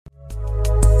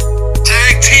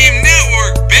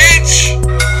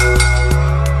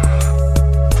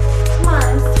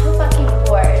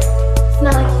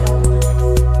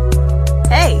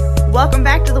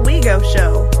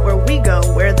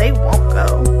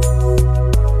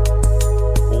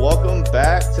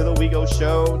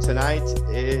show tonight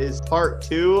is part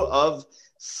 2 of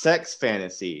sex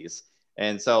fantasies.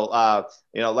 And so,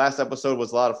 last episode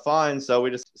was a lot of fun. So we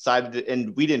just decided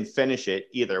and we didn't finish it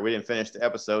either. We didn't finish the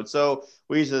episode. So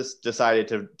we just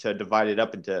decided to divide it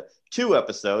up into 2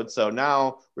 episodes. So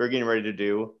now we're getting ready to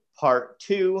do part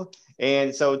 2.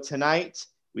 And so tonight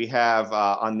we have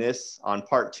on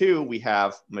part 2, we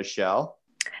have Michelle.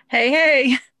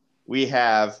 Hey. We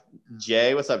have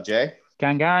Jay. What's up, Jay?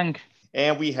 Gang.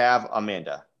 And we have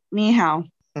Amanda. Ni hao.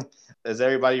 Is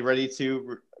everybody ready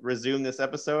to resume this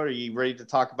episode? Are you ready to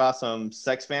talk about some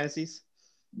sex fantasies?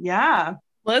 Yeah,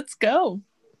 let's go.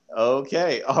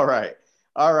 Okay. All right.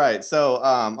 So,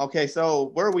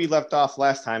 so where we left off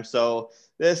last time. So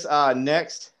this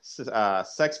next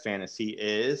sex fantasy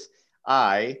is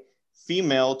I,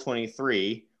 female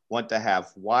 23, want to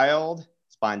have wild,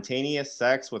 spontaneous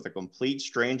sex with a complete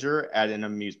stranger at an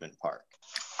amusement park.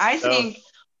 I think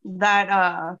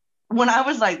that when I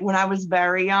was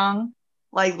very young,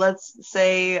 like let's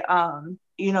say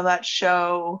that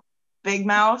show Big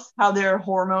Mouth, how their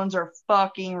hormones are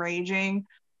fucking raging.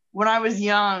 When I was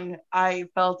young, I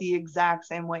felt the exact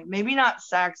same way. Maybe not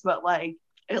sex, but like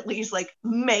at least like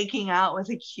making out with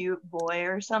a cute boy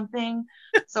or something.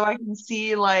 So I can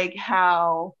see like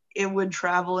how it would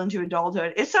travel into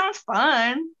adulthood. It sounds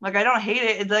fun. Like I don't hate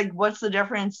it. It's like, what's the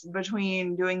difference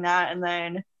between doing that and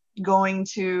then going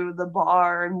to the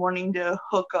bar and wanting to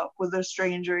hook up with a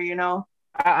stranger,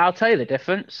 I'll tell you the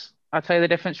difference. I'll tell you the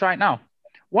difference right now.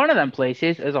 One of them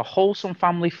places is a wholesome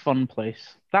family fun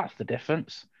place. That's the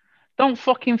difference. Don't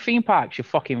fucking theme parks, you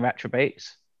fucking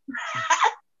retrobates.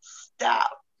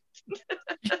 Stop.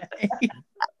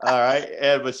 All right,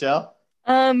 and Michelle?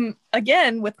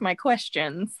 Again, with my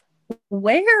questions,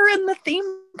 where in the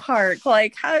theme park?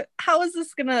 Like, how is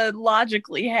this gonna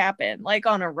logically happen? Like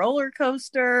on a roller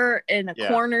coaster in a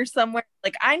corner somewhere?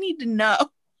 Like, I need to know.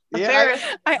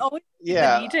 I always need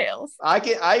the details.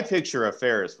 I picture a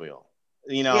Ferris wheel,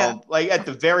 like at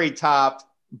the very top,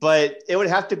 but it would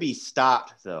have to be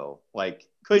stopped though. Like,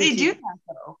 couldn't do that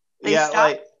though.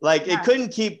 It couldn't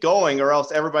keep going, or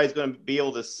else everybody's going to be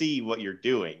able to see what you're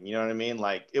doing. You know what I mean?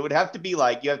 Like, it would have to be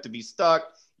like you have to be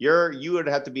stuck. You would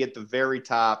have to be at the very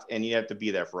top, and you have to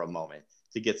be there for a moment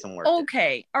to get somewhere.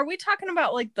 Okay, are we talking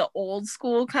about like the old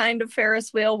school kind of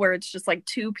Ferris wheel where it's just like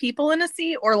 2 people in a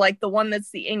seat, or like the one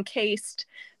that's the encased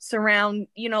surround?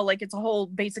 Like it's a whole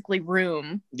basically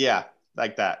room. Yeah,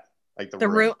 like that, like the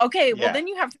room. Okay, well then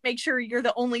you have to make sure you're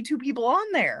the only 2 people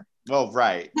on there. Well,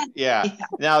 right, yeah.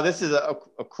 Now this is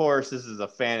of course, this is a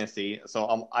fantasy,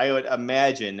 so I would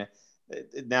imagine.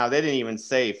 Now, they didn't even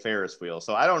say Ferris wheel,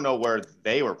 so I don't know where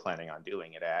they were planning on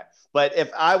doing it at. But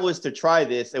if I was to try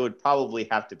this, it would probably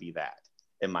have to be that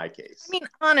in my case. I mean,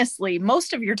 honestly,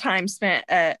 most of your time spent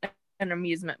at an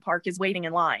amusement park is waiting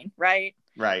in line, right?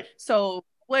 Right. So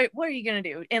what are you going to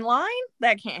do? In line?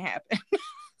 That can't happen.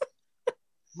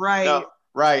 Right. No,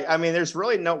 right. I mean, there's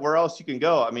really nowhere else you can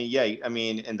go. I mean,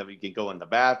 you can go in the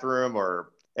bathroom,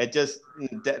 or it just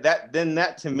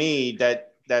that to me,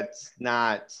 that's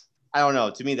not... I don't know.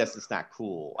 To me, that's just not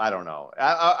cool. I don't know.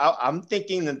 I'm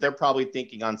thinking that they're probably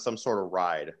thinking on some sort of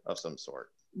ride of some sort.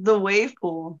 The wave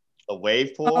pool. The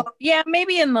wave pool? Yeah,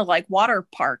 maybe in the like water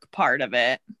park part of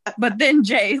it. But then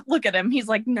Jay, look at him. He's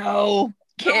like, no,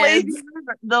 kids.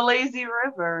 The lazy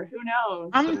river. Who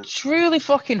knows? I'm truly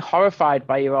fucking horrified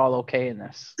by you all okay in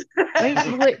this. It's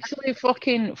literally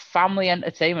fucking family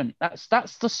entertainment.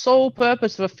 That's the sole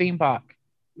purpose of a theme park.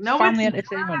 No, family it's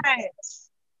entertainment. Not.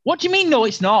 What do you mean? No,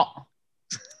 it's not.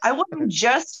 I wouldn't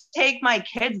just take my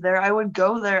kids there. I would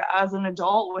go there as an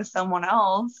adult with someone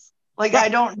else. Like, I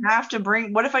don't have to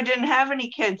bring... What if I didn't have any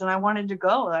kids and I wanted to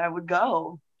go? I would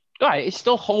go. Right, it's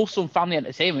still wholesome family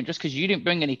entertainment. Just because you didn't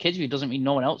bring any kids with you doesn't mean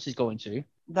no one else is going to.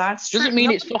 That's true. Doesn't mean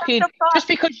it's fucking... Just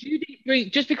because you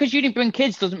didn't bring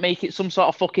kids doesn't make it some sort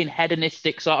of fucking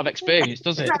hedonistic sort of experience,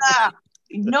 does it?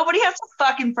 Nobody has to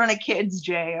fuck in front of kids,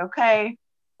 Jay, okay?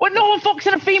 Well, no one fucks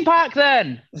in a theme park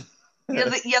then. Yeah,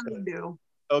 they do.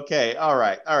 Okay, all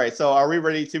right. So are we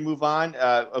ready to move on?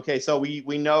 Okay, so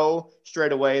we know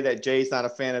straight away that Jay's not a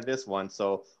fan of this one.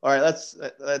 So all right,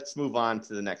 let's move on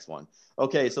to the next one.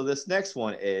 Okay, so this next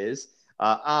one is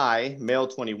I, male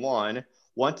 21,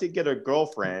 want to get a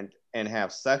girlfriend and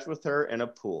have sex with her in a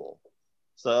pool.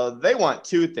 So they want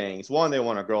 2 things. One, they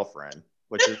want a girlfriend,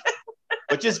 which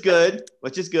is good,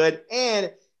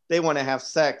 and they want to have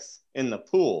sex in the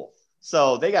pool.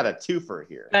 So they got a 2-fer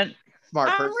here. And smart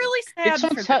person. I'm really sad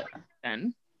for that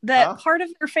person. That part of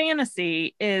their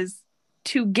fantasy is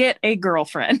to get a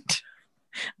girlfriend.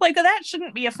 Like, that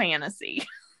shouldn't be a fantasy.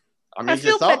 I mean, I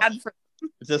feel bad for them.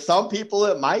 To some people,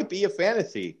 it might be a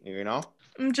fantasy,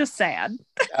 I'm just sad.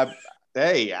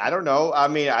 Hey, I don't know. I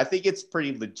mean, I think it's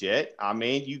pretty legit. I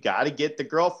mean, you got to get the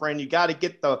girlfriend, you got to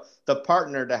get the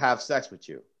partner to have sex with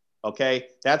you. Okay,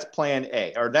 that's plan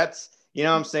A, or that's, you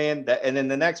know what I'm saying. That, and then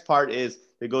the next part is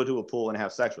they go to a pool and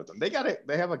have sex with them. They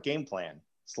have a game plan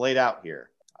slayed out here.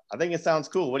 I think it sounds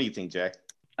cool. What do you think, Jay?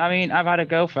 I mean, I've had a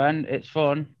girlfriend. It's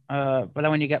fun, but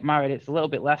then when you get married, it's a little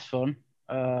bit less fun.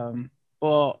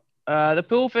 But the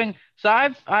pool thing. So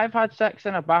I've had sex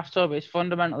in a bathtub. It's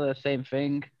fundamentally the same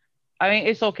thing. I mean,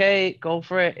 it's okay. Go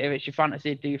for it. If it's your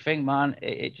fantasy, do your thing, man.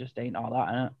 It just ain't all that,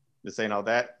 innit? This ain't all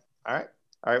that. All right.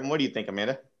 And what do you think,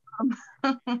 Amanda?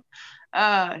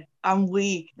 I'm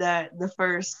weak that the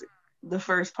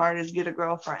first part is get a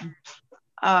girlfriend.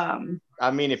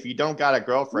 I mean, if you don't got a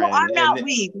girlfriend, I'm not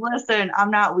weak. Listen,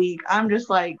 I'm not weak. I'm just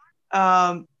like,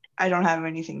 I don't have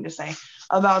anything to say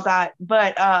about that.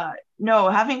 But no,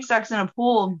 having sex in a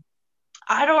pool,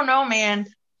 I don't know, man.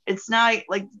 It's not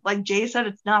like Jay said,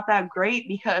 it's not that great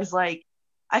because like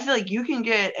I feel like you can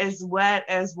get as wet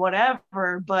as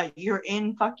whatever, but you're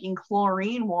in fucking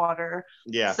chlorine water.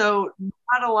 Yeah. So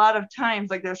not a lot of times,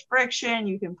 like there's friction,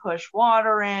 you can push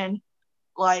water in,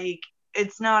 like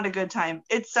it's not a good time.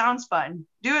 It sounds fun.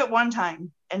 Do it one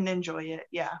time and enjoy it.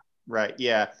 Yeah. Right.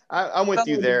 Yeah. I'm with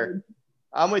you there.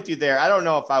 I'm with you there. I don't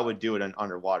know if I would do it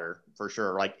underwater for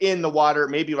sure. Like in the water,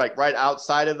 maybe like right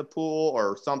outside of the pool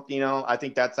or something, you know, I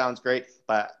think that sounds great.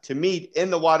 But to me, in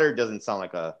the water doesn't sound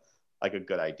like a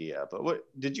good idea. But what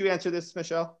did you answer this,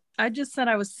 Michelle? I just said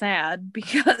I was sad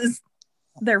because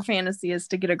their fantasy is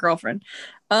to get a girlfriend.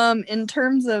 In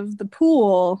terms of the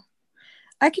pool,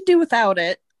 I could do without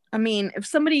it. I mean,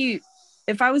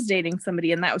 if I was dating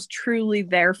somebody and that was truly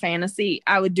their fantasy,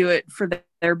 I would do it for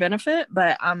their benefit,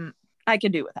 but I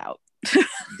could do without.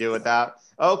 Do without?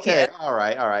 Okay. Yeah. All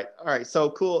right.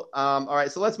 So cool. All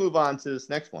right. So let's move on to this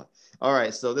next one. All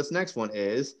right. So this next one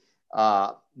is,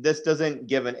 this doesn't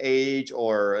give an age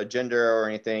or a gender or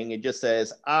anything. It just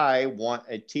says, I want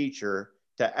a teacher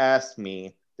to ask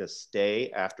me to stay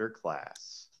after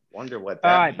class. Wonder what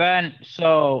that All right, means. Ben.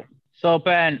 So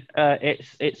Ben,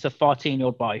 it's a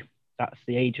 14-year-old boy. That's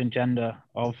the age and gender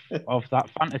of that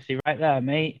fantasy right there,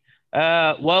 mate.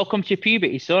 Welcome to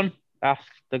puberty, son. Ask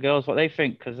the girls what they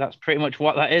think, because that's pretty much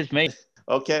what that is, mate.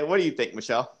 Okay, what do you think,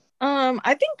 Michelle?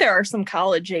 I think there are some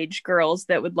college age girls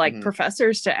that would like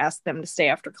professors to ask them to stay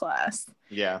after class.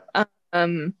 Yeah.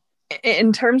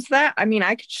 In terms of that, I mean,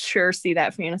 I could sure see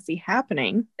that fantasy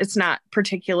happening. It's not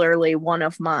particularly one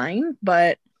of mine,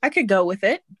 but I could go with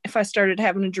it. If I started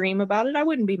having a dream about it, I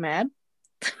wouldn't be mad.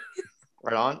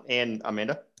 Right on. And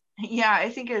Amanda? Yeah, I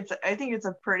think it's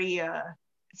a pretty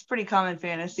it's pretty common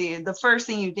fantasy. The first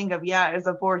thing you think of, is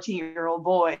a 14-year-old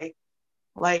boy,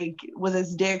 like with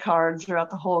his dick hard throughout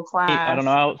the whole class. I don't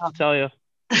know how else to tell you.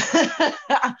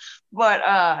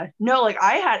 But no, like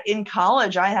in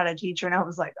college, I had a teacher and I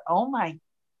was like, oh my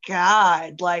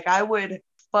God, like I would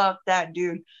fuck that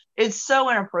dude. It's so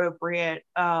inappropriate.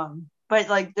 But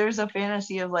like there's a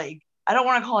fantasy of like, I don't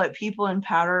want to call it people in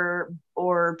powder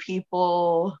or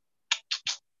people,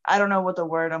 I don't know what the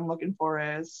word I'm looking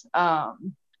for is.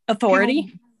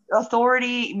 Authority?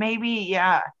 Authority, maybe,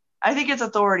 yeah. I think it's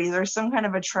authority. There's some kind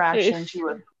of attraction to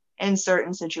it in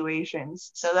certain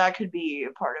situations. So that could be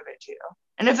a part of it too.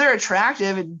 And if they're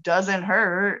attractive, it doesn't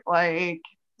hurt. Like,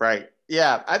 right.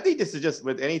 Yeah. I think this is just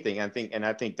with anything. I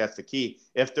think that's the key.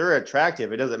 If they're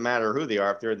attractive, it doesn't matter who they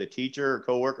are. If they're the teacher or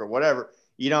coworker or whatever,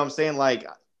 you know what I'm saying? Like,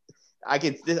 I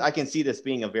can see this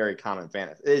being a very common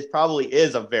fantasy. It probably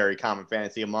is a very common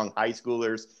fantasy among high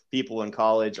schoolers, people in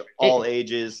college, all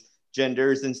ages,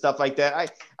 genders and stuff like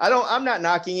that. I'm not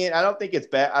knocking it. I don't think it's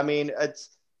bad. I mean,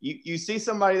 it's you see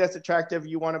somebody that's attractive,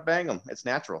 you want to bang them. It's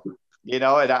natural, you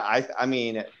know. And I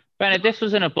mean, Ben, if this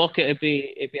was in a book, it'd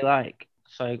be like.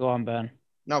 Sorry, go on, Ben.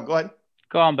 No, go ahead.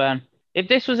 Go on, Ben. If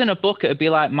this was in a book, it'd be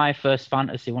like My First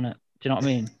Fantasy, wouldn't it? Do you know what I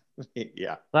mean?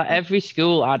 Yeah. Like every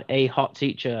school had a hot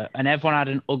teacher, and everyone had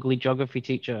an ugly geography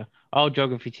teacher. All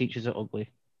geography teachers are ugly.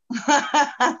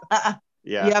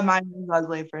 Yeah, mine was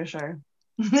ugly for sure.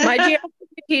 My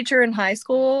geography teacher in high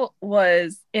school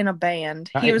was in a band.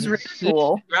 He was really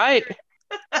cool. Right.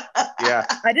 Yeah.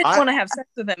 I didn't want to have sex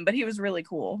with him, but he was really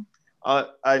cool.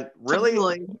 I really.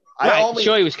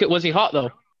 Was he hot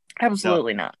though?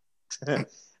 Absolutely not.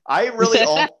 I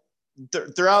really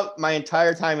throughout my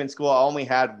entire time in school, I only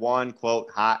had one quote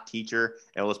hot teacher,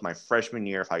 and it was my freshman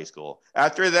year of high school.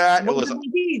 After that, What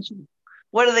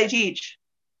do they teach?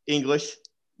 English.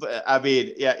 But I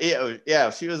mean,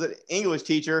 she was an English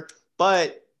teacher,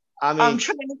 but I mean, I'm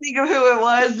trying to think of who it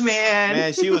was, man.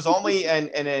 Man, she was only and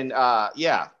then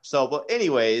So, but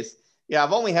anyways, Yeah,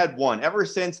 I've only had one. Ever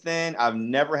since then, I've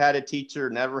never had a teacher,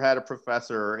 never had a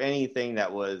professor or anything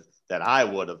that I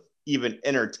would have even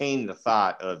entertained the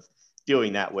thought of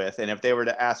doing that with. And if they were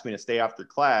to ask me to stay after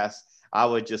class, I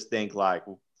would just think like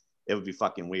it would be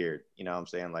fucking weird. You know what I'm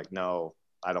saying? Like, no,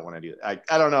 I don't want to do that.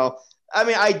 I don't know. I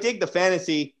mean, I dig the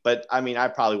fantasy, but I mean, I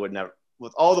probably would never,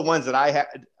 with all the ones that I had,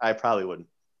 I probably would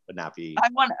not be.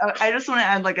 I just want to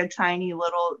add like a tiny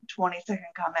little 20-second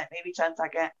comment, maybe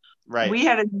 10-second. Right. We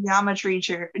had a geometry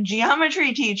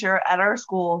teacher at our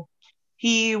school.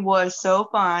 He was so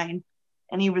fine,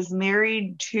 and he was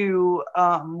married to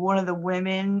one of the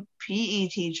women PE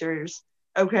teachers.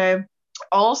 Okay.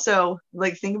 Also,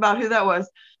 like, think about who that was.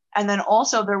 And then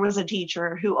also there was a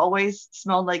teacher who always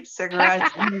smelled like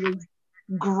cigarettes and he was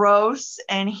gross,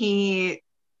 and he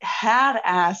had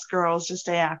asked girls to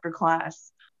stay after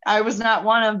class. I was not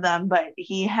one of them, but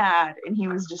he had, and he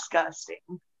was disgusting.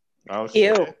 Oh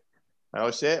shit. Ew. Oh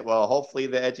shit. Well, hopefully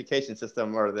the education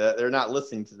system they're not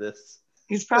listening to this.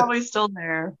 He's probably still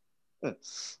there.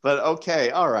 But okay,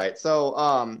 all right. So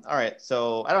all right.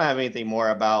 So I don't have anything more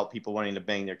about people wanting to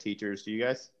bang their teachers. Do you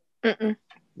guys? Mm-mm.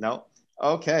 No.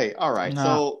 Okay. All right. No.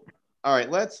 So all right,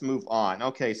 let's move on.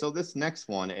 Okay, so this next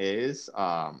one is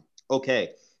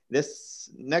okay. This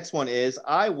next one is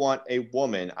I want a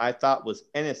woman I thought was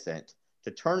innocent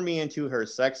to turn me into her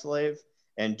sex slave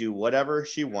and do whatever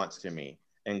she wants to me,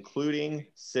 including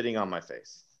sitting on my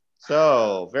face.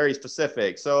 So very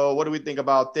specific. So what do we think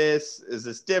about this? Is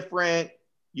this different,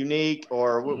 unique,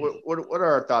 or what are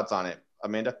our thoughts on it,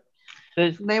 Amanda?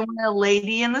 They want a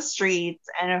lady in the streets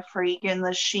and a freak in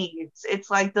the sheets. It's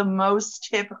like the most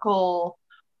typical,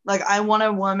 like, I want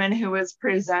a woman who is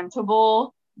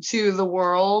presentable to the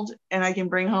world and I can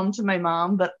bring home to my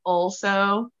mom, but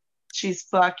also she's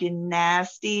fucking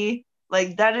nasty.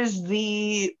 Like, that is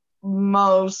the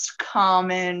most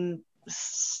common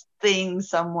thing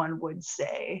someone would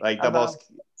say, like the about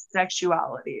most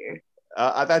sexuality.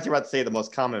 I thought you were about to say the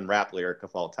most common rap lyric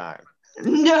of all time.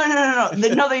 No.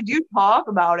 No, they do talk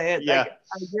about it. Yeah. Like,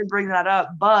 I did bring that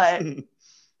up, but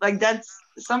like, that's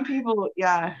some people,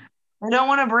 yeah. They don't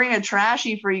want to bring a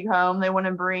trashy freak home. They want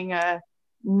to bring a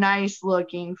nice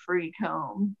looking freak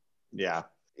home. Yeah.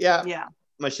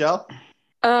 Michelle?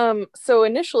 So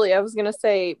initially I was gonna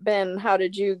say, Ben, how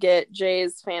did you get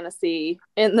Jay's fantasy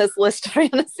in this list of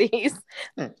fantasies?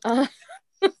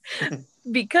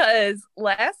 Because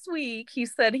last week he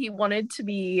said he wanted to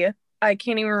be, I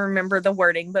can't even remember the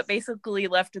wording, but basically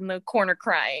left in the corner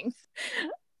crying.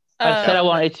 I said I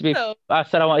wanted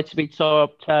to be tore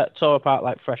apart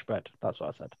like fresh bread. That's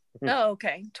what I said. Oh,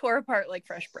 okay. Tore apart like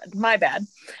fresh bread. My bad.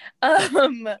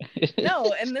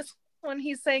 No, and this one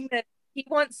he's saying that he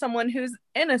wants someone who's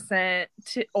innocent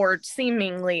or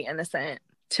seemingly innocent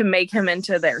to make him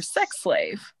into their sex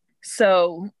slave.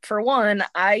 So, for one,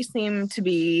 I seem to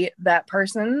be that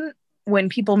person. When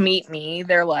people meet me,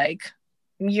 they're like,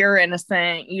 you're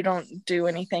innocent, you don't do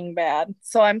anything bad.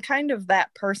 So I'm kind of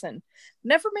that person.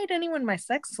 Never made anyone my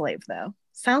sex slave, though.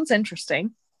 Sounds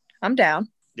interesting. I'm down.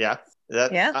 Yeah.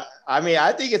 Yeah. I mean,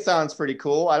 I think it sounds pretty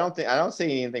cool. I don't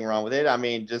see anything wrong with it. I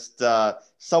mean, just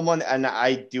someone, and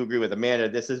I do agree with Amanda,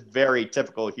 this is very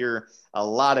typical here. A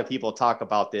lot of people talk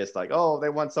about this, like, oh, they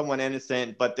want someone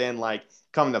innocent, but then like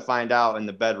come to find out in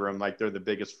the bedroom, like they're the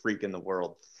biggest freak in the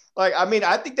world. Like, I mean,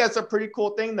 I think that's a pretty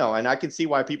cool thing though. And I can see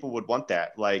why people would want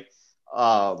that. Like,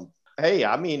 hey,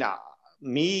 I mean, I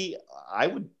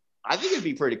think it'd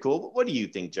be pretty cool. What do you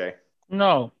think, Jay?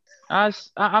 No,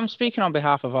 as I'm speaking on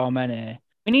behalf of all men here,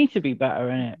 we need to be better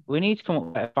in it. We need to come up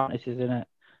with better fantasies in it.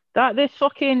 That this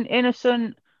fucking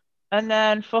innocent and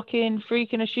then fucking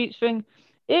freak in a sheets thing.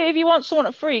 If you want someone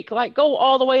to freak, like, go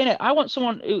all the way in it. I want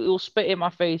someone who will spit in my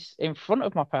face in front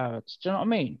of my parents. Do you know what I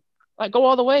mean? Like, go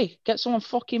all the way. Get someone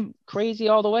fucking crazy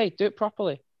all the way. Do it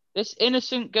properly. This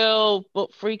innocent girl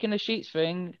but freak in the sheets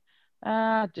thing.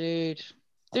 Dude.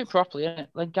 Do it properly, innit?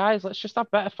 Like, guys, let's just have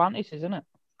better fantasies, innit?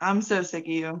 I'm so sick of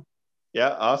you.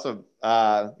 Yeah, awesome.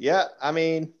 Yeah, I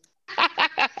mean,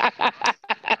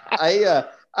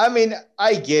 I mean,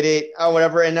 I get it or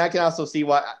whatever, and I can also see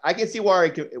why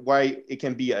it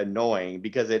can be annoying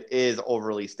because it is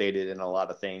overly stated in a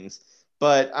lot of things.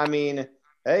 But I mean,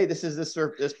 hey, this is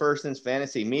this person's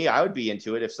fantasy. Me, I would be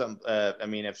into it if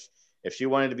if she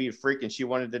wanted to be a freak and she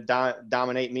wanted to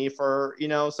dominate me for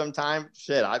some time,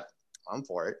 shit, I'm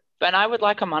for it. Ben, I would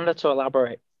like Amanda to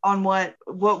elaborate. On what?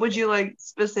 What would you like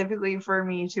specifically for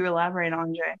me to elaborate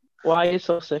on, Jay? Why are you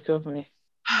so sick of me?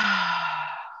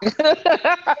 We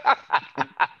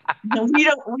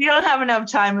don't have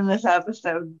enough time in this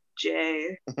episode,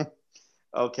 Jay.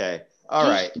 Okay. All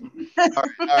right. All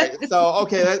right. So,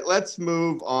 okay, let's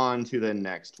move on to the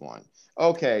next one.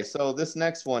 Okay, so this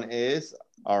next one is,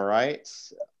 all right.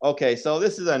 Okay, so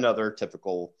this is another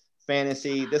typical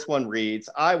fantasy. This one reads,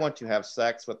 I want to have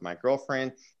sex with my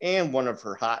girlfriend and one of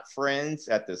her hot friends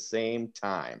at the same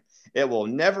time. It will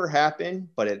never happen,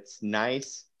 but it's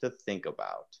nice to think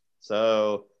about.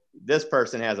 So this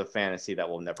person has a fantasy that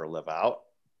will never live out.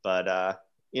 But,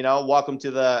 welcome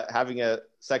to the having a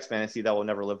sex fantasy that will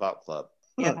never live out club.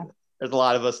 Yeah. There's a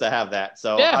lot of us that have that.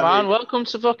 So yeah, man, welcome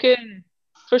to fucking,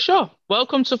 for sure.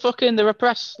 Welcome to fucking the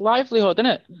repressed livelihood,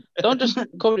 innit? Don't just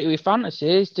cover it with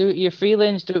fantasies. Do it with your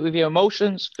feelings. Do it with your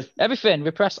emotions. Everything.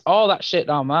 Repress all that shit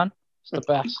down, man. It's the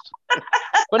best.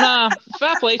 But nah,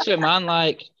 fair play to it, man.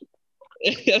 Like,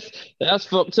 that's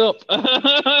fucked up.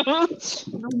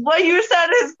 What you said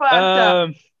is fucked up.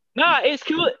 Nah, it's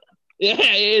cool. Yeah,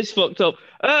 it is fucked up.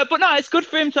 But no, it's good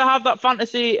for him to have that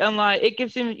fantasy, and like it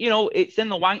gives him, it's in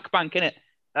the wank bank, innit?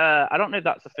 I don't know if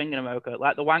that's a thing in America.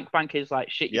 Like the wank bank is like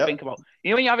shit you think about.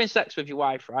 When you're having sex with your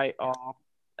wife, right? Or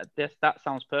that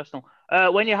sounds personal.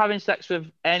 When you're having sex with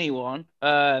anyone,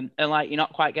 and like you're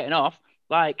not quite getting off,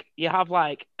 like you have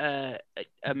like a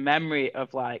memory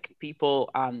of like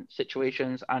people and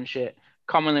situations and shit,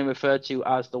 commonly referred to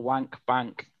as the wank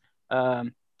bank.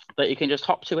 That you can just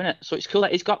hop to in it. So it's cool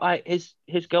that he's got like his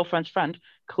girlfriend's friend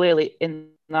clearly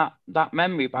in that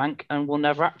memory bank and will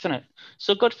never act on it.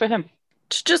 So good for him.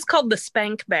 It's just called the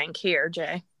spank bank here,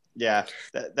 Jay. Yeah,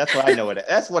 that's what I know it.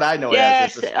 That's what I know it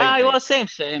as. Well,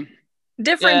 same.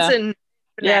 Difference in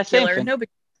vernacular. Same thing.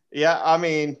 Yeah, I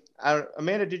mean,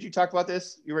 Amanda, did you talk about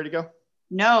this? You ready to go?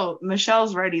 No,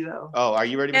 Michelle's ready though. Oh, are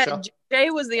you ready, Michelle?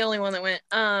 Jay was the only one that went.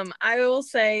 I will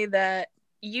say that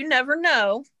you never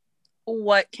know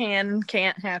what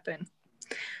can't happen.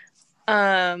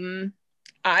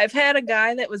 I've had a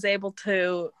guy that was able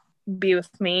to be with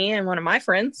me and one of my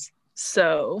friends,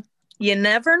 so you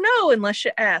never know unless you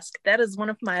ask. That is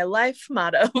one of my life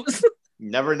mottos.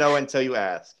 Never know until you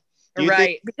ask. Because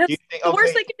the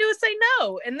worst they can do is say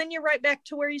no, and then you're right back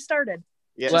to where you started.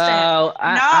 Yeah. Well,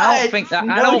 I don't think that.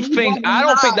 I don't think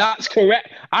that's correct.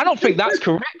 I don't think that's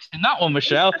correct in that one,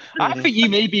 Michelle. I think you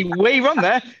may be way wrong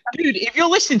there, dude. If you're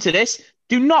listening to this,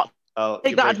 do not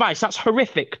take that advice. That's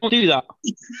horrific. Don't do that.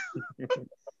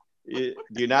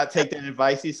 Do not take that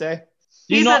advice. You say?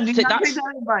 Do not take that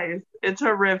advice. It's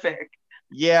horrific.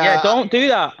 Yeah. Don't do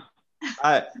that.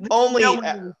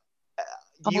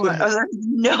 There's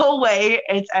no way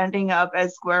it's ending up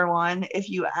at square one if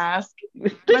you ask.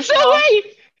 There's no way.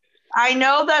 I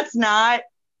know that's not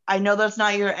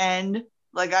your end.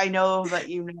 Like, I know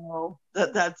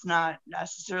that that's not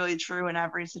necessarily true in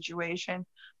every situation.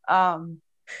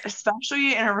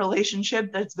 Especially in a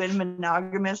relationship that's been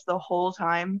monogamous the whole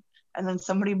time, and then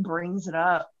somebody brings it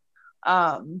up.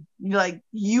 You're like,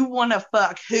 you want to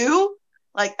fuck who?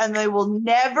 Like, and they will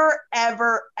never,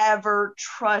 ever, ever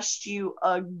trust you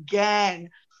again.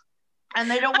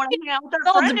 And they don't want to hang out with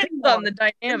their friend anymore. On the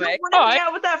dynamic. They don't want to hang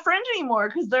out with that friend anymore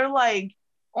because they're like,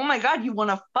 oh my God, you want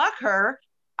to fuck her?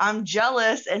 I'm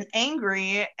jealous and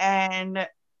angry. And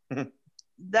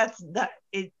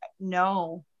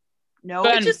no.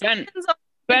 It just depends on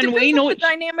the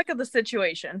dynamic of the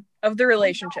situation, of the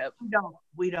relationship.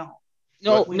 We don't.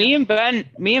 No, me and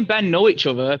Ben know each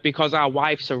other because our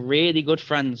wives are really good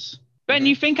friends. Ben,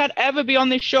 you think I'd ever be on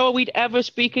this show? We'd ever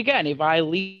speak again if I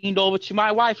leaned over to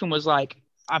my wife and was like,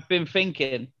 "I've been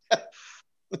thinking."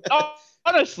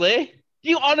 Honestly, do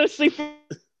you honestly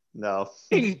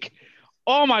think?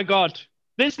 Oh my God,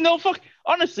 there's no fuck.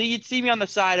 Honestly, you'd see me on the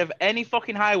side of any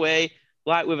fucking highway,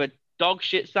 like with a dog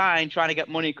shit sign, trying to get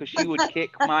money because she would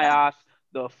kick my ass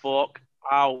the fuck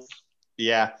out.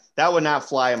 Yeah, that would not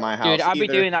fly in my house. Dude, I'd be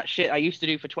doing that shit I used to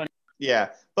do for 20. Yeah,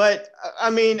 but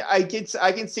I mean, I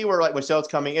can see where like Michelle's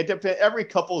coming. It depends. Every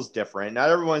couple's different. Not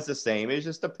everyone's the same. It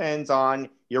just depends on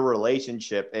your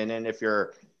relationship, and then if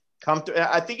you're comfortable.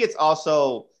 I think it's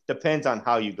also depends on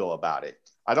how you go about it.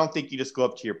 I don't think you just go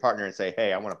up to your partner and say,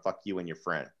 "Hey, I want to fuck you and your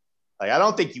friend." Like, I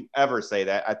don't think you ever say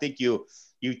that. I think you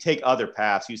take other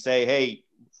paths. You say, "Hey,"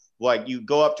 like you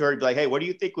go up to her and be like, "Hey, what do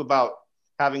you think about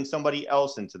having somebody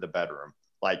else into the bedroom?"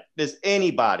 Like, just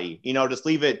anybody, just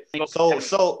leave it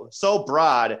so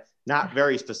broad, not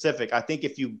very specific. I think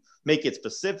if you make it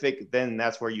specific, then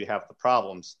that's where you have the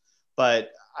problems.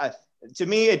 But to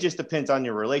me, it just depends on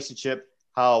your relationship,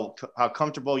 how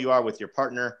comfortable you are with your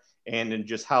partner, and then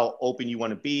just how open you want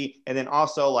to be. And then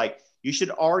also, like, you should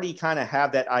already kind of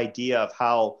have that idea of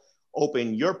how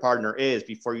open your partner is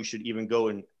before you should even go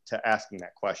into asking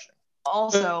that question.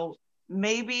 Also,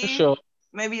 maybe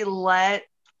let,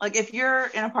 like, if you're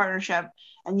in a partnership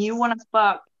and you want to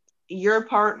fuck your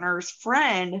partner's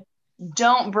friend,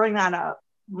 don't bring that up.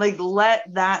 Like,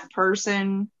 let that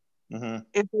person, if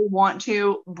they want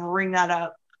to, bring that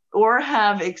up or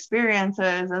have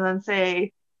experiences and then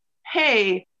say,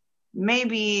 hey,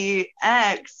 maybe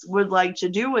X would like to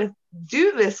do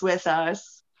this with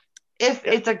us if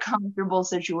it's a comfortable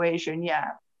situation.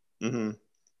 Yeah.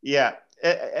 Yeah.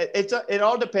 It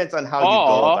all depends on how you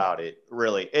go about it,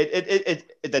 really.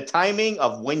 The timing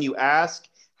of when you ask,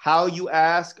 how you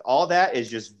ask, all that is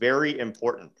just very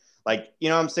important. Like, you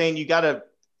know what I'm saying? You gotta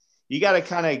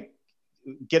kind of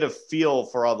get a feel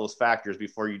for all those factors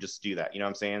before you just do that. You know what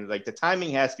I'm saying? Like, the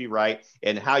timing has to be right,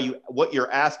 and what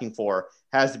you're asking for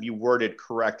has to be worded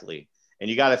correctly. And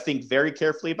you got to think very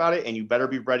carefully about it, and you better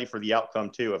be ready for the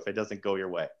outcome too if it doesn't go your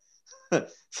way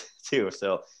too.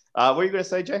 So what are you going to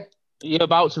say, Jay? You're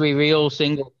about to be real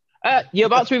single. But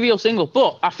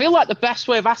I feel like the best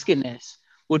way of asking this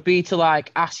would be to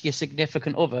like ask your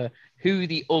significant other who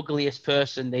the ugliest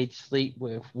person they'd sleep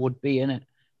with would be in it.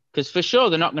 Because for sure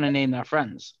they're not going to name their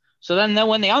friends. So then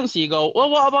when they answer, you go, well,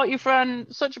 what about your friend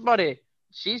such a body?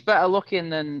 She's better looking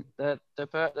than the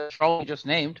troll you just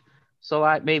named. So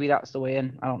like maybe that's the way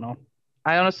in. I don't know.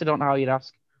 I honestly don't know how you'd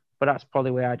ask, but that's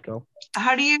probably where I'd go.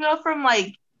 How do you go from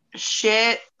like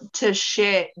shit to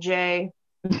shit, Jay?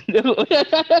 I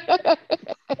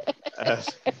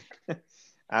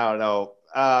don't know.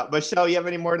 Michelle, you have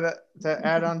any more to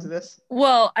add on to this?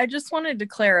 Well, I just wanted to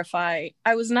clarify.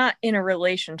 I was not in a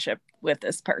relationship with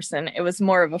this person. It was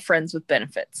more of a friends with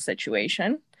benefits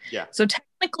situation. Yeah. So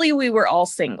technically we were all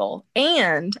single.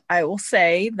 And I will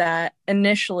say that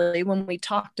initially when we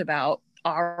talked about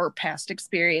our past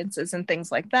experiences and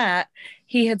things like that,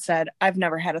 he had said, I've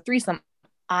never had a threesome.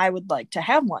 I would like to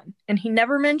have one. And he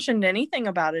never mentioned anything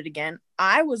about it again.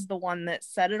 I was the one that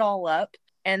set it all up.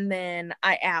 And then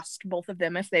I asked both of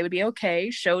them if they would be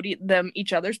okay, showed them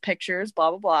each other's pictures, blah,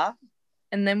 blah, blah.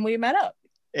 And then we met up.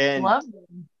 And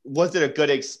was it a good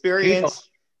experience?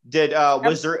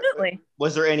 Was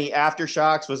there any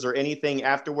aftershocks? Was there anything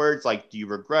afterwards? Like, do you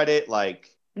regret it?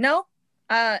 Like, no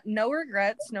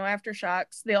regrets, no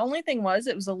aftershocks. The only thing was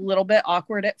it was a little bit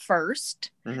awkward at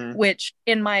first, which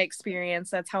in my experience,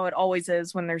 that's how it always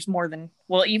is when there's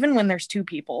even when there's two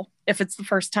people. If it's the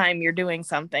first time you're doing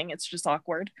something, it's just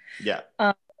awkward. Yeah.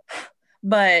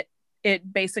 But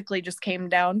it basically just came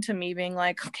down to me being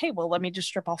like, okay, well, let me just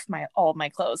strip off all my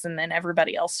clothes. And then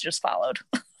everybody else just followed.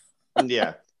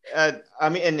 Yeah. I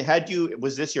mean, and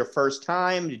was this your first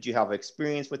time? Did you have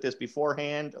experience with this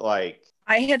beforehand? Like,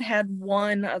 I had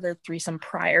one other threesome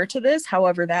prior to this.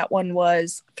 However, that one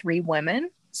was 3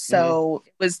 women. So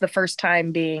it was the first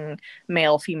time being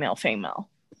male, female, female.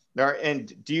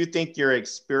 And do you think your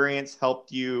experience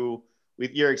helped you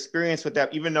with your experience with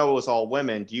that, even though it was all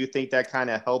women? Do you think that kind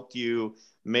of helped you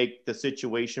make the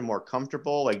situation more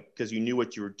comfortable? Like, because you knew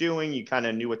what you were doing, you kind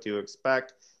of knew what to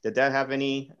expect. Did that have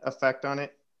any effect on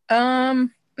it?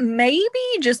 Maybe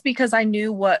just because I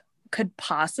knew what could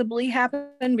possibly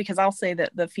happen, because I'll say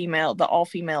that the all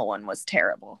female one was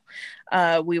terrible.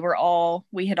 We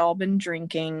had all been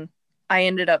drinking. I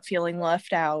ended up feeling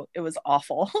left out. It was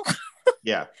awful.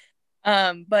 Yeah.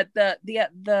 But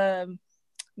the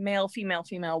male, female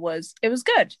it was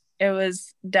good. It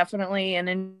was definitely an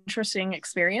interesting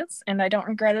experience and I don't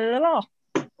regret it at all.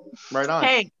 Right on.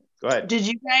 Hey, go ahead. Did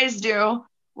you guys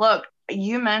look,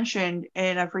 you mentioned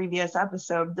in a previous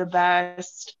episode the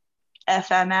best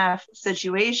FMF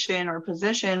situation or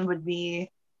position would be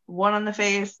one on the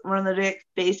face, one on the dick,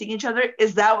 facing each other.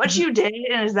 Is that what you did?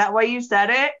 And is that why you said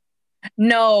it?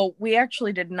 No, we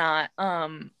actually did not.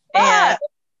 And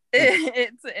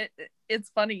it's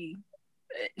funny.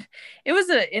 It was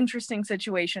an interesting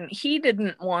situation. He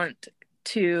didn't want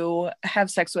to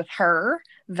have sex with her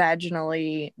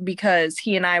vaginally because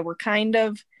he and I were kind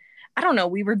of, I don't know,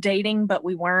 we were dating, but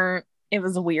we weren't. It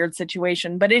was a weird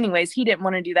situation. But anyways, he didn't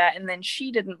want to do that. And then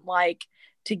she didn't like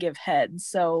to give head.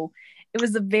 So it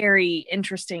was a very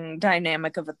interesting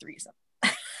dynamic of a threesome.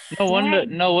 No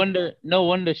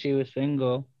wonder she was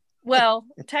single. Well,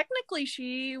 technically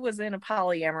she was in a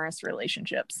polyamorous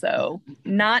relationship. So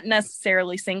not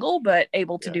necessarily single, but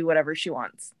able to do whatever she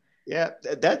wants. Yeah,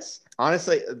 that's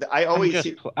honestly,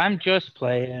 I'm just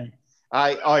playing.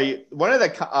 One of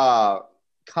the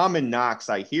common knocks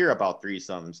I hear about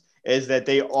threesomes is that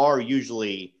they are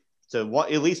usually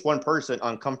at least one person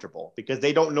uncomfortable because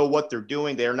they don't know what they're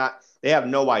doing. They have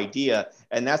no idea.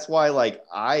 And that's why, like,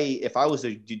 if I was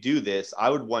to do this, I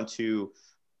would want to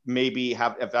maybe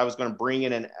if I was going to bring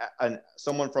in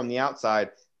someone from the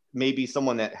outside, maybe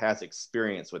someone that has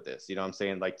experience with this, you know what I'm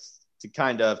saying? Like, to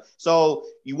kind of, so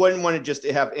you wouldn't want to just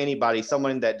have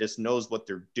someone that just knows what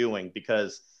they're doing,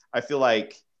 because I feel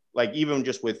like even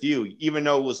just with you, even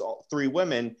though it was all 3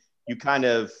 women, you kind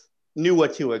of knew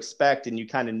what to expect and you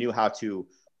kind of knew how to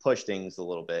push things a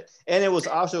little bit. And it was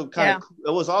also kind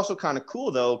of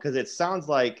cool though, because it sounds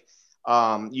like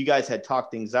you guys had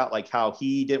talked things out, like how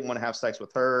he didn't want to have sex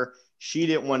with her, she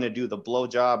didn't want to do the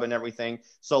blowjob and everything.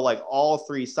 So like all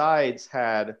 3 sides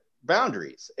had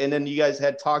boundaries, and then you guys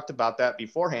had talked about that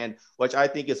beforehand, which I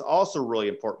think is also really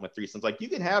important with threesomes. Like you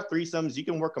can have threesomes, you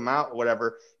can work them out or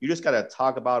whatever, you just got to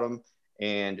talk about them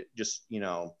and just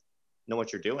know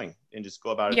what you're doing and just go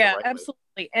about it the right absolutely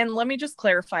way. And let me just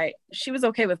clarify, she was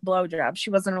okay with blowjob, she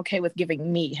wasn't okay with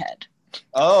giving me head.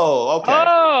 Oh, okay.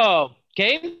 Oh,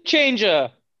 game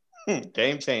changer.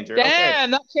 Game changer.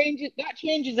 Damn, okay. that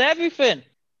changes everything.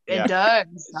 It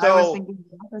does. So, I was thinking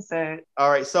the opposite. All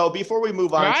right. So before we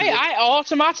move on, I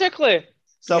automatically.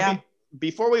 So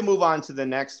before we move on to the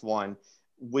next one,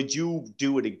 would you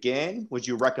do it again? Would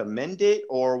you recommend it,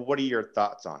 or what are your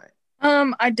thoughts on it?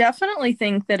 I definitely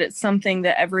think that it's something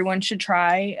that everyone should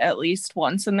try at least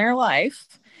once in their life.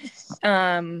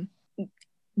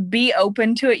 Be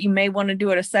open to it. You may want to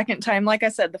do it a second time. Like I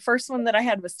said, the first one that I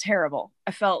had was terrible.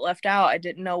 I felt left out. I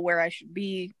didn't know where I should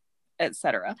be,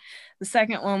 etc. The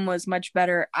second one was much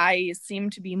better. I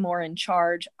seemed to be more in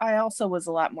charge. I also was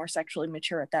a lot more sexually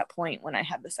mature at that point when I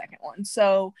had the second one.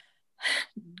 So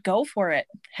go for it.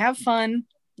 Have fun.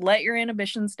 Let your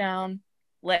inhibitions down.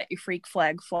 Let your freak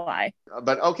flag fly.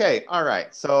 But okay. All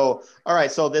right. So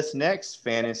this next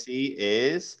fantasy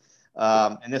is,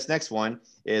 and this next one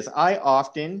is, I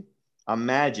often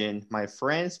imagine my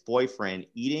friend's boyfriend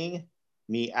eating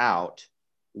me out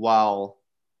while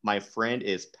my friend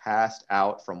is passed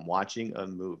out from watching a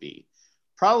movie.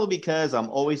 Probably because I'm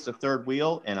always the third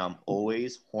wheel and I'm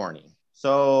always horny.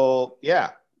 So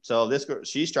yeah. So this girl,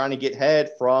 she's trying to get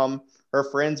head from her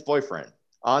friend's boyfriend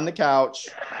on the couch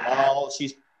while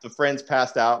the friend's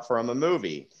passed out from a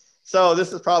movie. So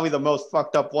this is probably the most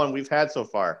fucked up one we've had so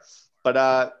far.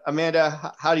 But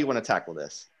Amanda, how do you want to tackle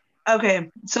this? Okay,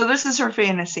 so this is her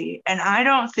fantasy, and I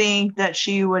don't think that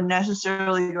she would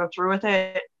necessarily go through with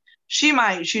it. She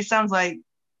might. She sounds like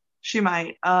she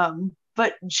might.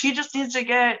 But she just needs to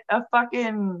get a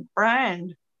fucking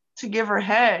friend to give her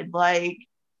head. Like,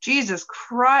 Jesus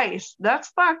Christ, that's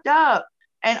fucked up.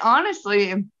 And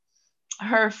honestly,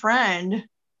 her friend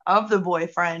of the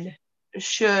boyfriend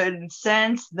should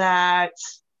sense that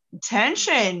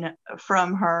tension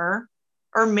from her,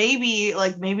 or maybe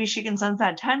she can sense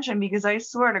that tension, because I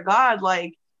swear to God,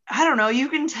 like, I don't know, you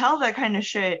can tell that kind of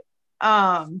shit.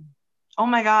 Oh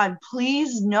my God,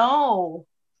 please no.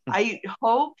 I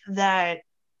hope that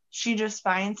she just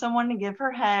finds someone to give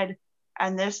her head,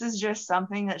 and this is just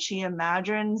something that she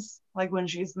imagines, like when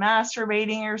she's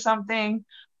masturbating or something.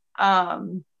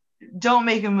 Don't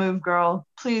make a move, girl.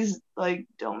 Please,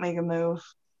 don't make a move.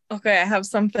 Okay, I have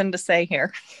something to say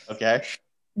here. Okay.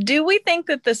 Do we think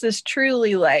that this is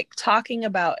truly like talking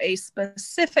about a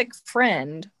specific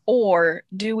friend, or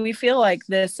do we feel like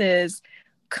this is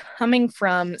coming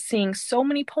from seeing so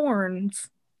many porns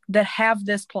that have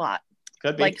this plot?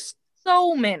 Could be. Like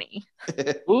so many.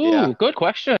 Ooh, Good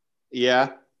question. Yeah.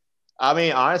 I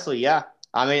mean, honestly, yeah.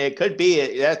 I mean, it could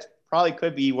be. That probably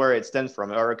could be where it stems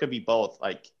from, or it could be both.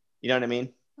 Like, you know what I mean?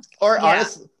 Or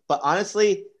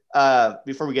honestly,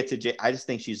 before we get to Jay, I just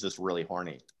think she's just really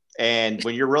horny. And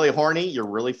when you're really horny, you're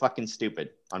really fucking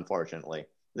stupid, unfortunately.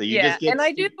 And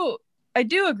I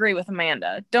do agree with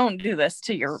Amanda. Don't do this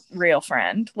to your real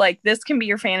friend. Like, this can be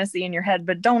your fantasy in your head,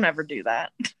 but don't ever do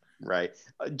that. Right.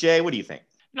 Jay, what do you think?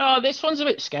 No, this one's a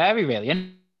bit scary, really,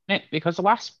 isn't it? Because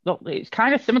it's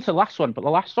kind of similar to the last one, but the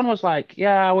last one was like,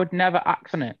 yeah, I would never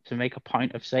act on it to make a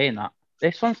point of saying that.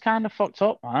 This one's kind of fucked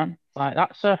up, man. Like,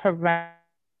 that's a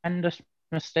horrendous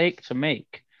mistake to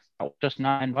make. Just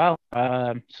not end well.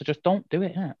 So just don't do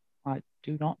it, innit? Like,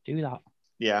 do not do that.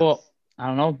 Yeah. But I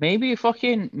don't know. Maybe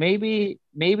the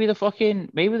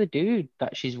dude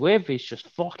that she's with is just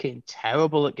fucking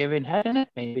terrible at giving head, innit?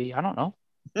 Maybe, I don't know.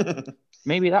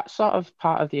 Maybe that's sort of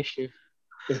part of the issue.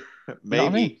 Maybe. I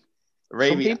mean?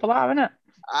 Some people are, innit?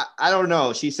 I don't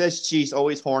know. She says she's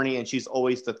always horny and she's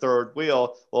always the third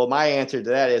wheel. Well, my answer to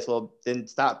that is, well, then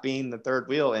stop being the third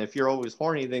wheel. And if you're always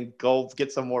horny, then go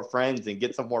get some more friends and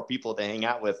get some more people to hang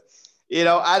out with.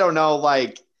 I don't know,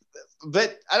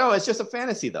 but I don't know. It's just a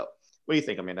fantasy, though. What do you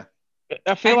think, Amanda?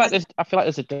 I feel like there's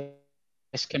a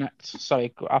disconnect.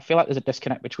 Sorry, I feel like there's a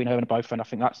disconnect between her and her boyfriend. I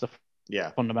think that's the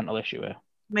fundamental issue here.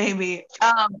 Maybe.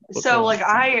 So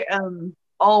I am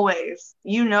always,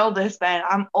 this, Ben,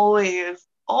 I'm always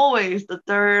the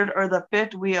third or the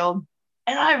fifth wheel,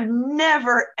 and I've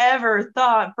never ever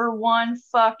thought for one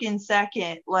fucking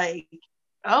second, like,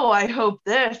 oh, I hope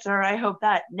this or I hope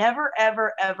that. Never,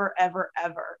 ever, ever, ever,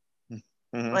 ever.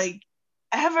 Mm-hmm. Like,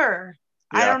 ever.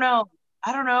 Yeah. I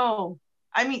don't know.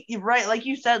 I mean, you're right. Like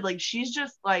you said, like, she's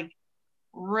just like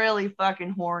really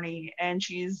fucking horny and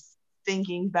she's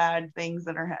thinking bad things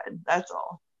in her head. That's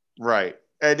all. Right.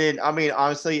 And then, I mean,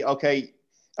 honestly, okay.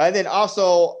 And then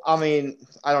also, I mean,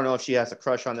 I don't know if she has a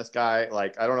crush on this guy.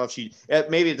 Like, I don't know if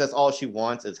maybe that's all she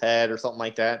wants is head or something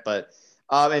like that. But,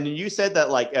 and you said that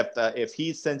like if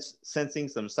he's sensing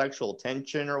some sexual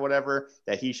tension or whatever,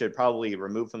 that he should probably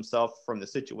remove himself from the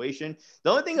situation.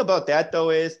 The only thing about that though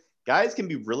is guys can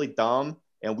be really dumb,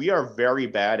 and we are very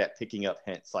bad at picking up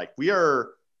hints. Like we are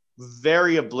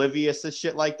very oblivious to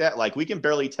shit like that. Like we can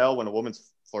barely tell when a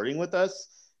woman's flirting with us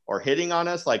or hitting on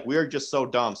us. Like we're just so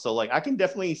dumb. So like I can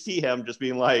definitely see him just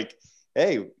being like,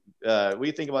 hey, what do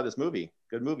you think about this movie?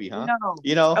 Good movie, huh? No.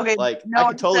 You know, okay, like no, I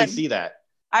could totally see that.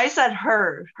 I said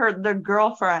the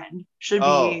girlfriend should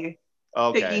be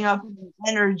picking up the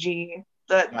energy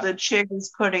that the chick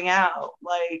is putting out.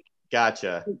 Like,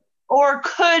 gotcha. Or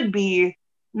could be,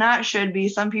 not should be.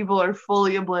 Some people are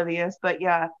fully oblivious, but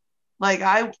yeah, like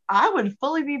I would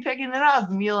fully be picking it up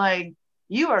and be like,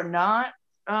 you are not.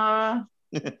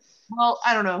 Well,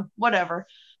 I don't know, whatever.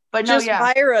 But just no, yeah,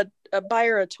 buy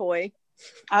her a toy.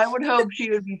 I would hope she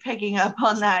would be picking up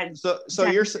on that.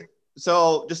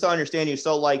 So just to understand you,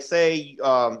 so like say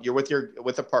you're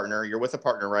with a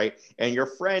partner, right? And your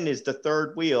friend is the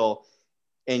third wheel,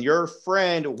 and your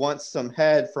friend wants some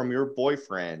head from your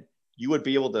boyfriend. You would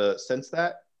be able to sense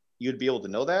that? You'd be able to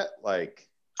know that? Like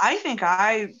I think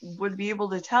I would be able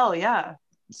to tell, yeah.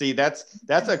 See, that's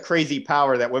a crazy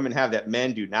power that women have that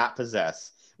men do not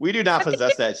possess. We do not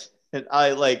possess that. I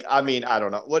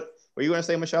don't know. What were you going to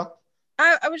say, Michelle?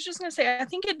 I was just going to say, I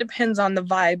think it depends on the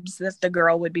vibes that the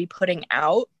girl would be putting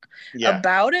out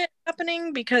about it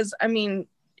happening, because, I mean,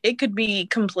 it could be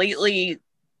completely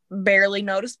barely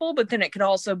noticeable, but then it could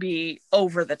also be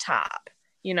over the top,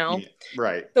 you know? Yeah,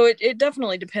 right. So it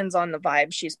definitely depends on the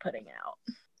vibe she's putting out.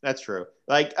 That's true.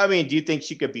 Like, I mean, do you think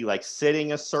she could be like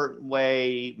sitting a certain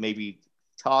way, maybe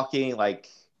talking like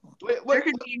there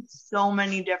could be so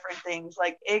many different things.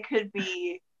 Like it could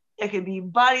be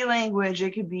body language,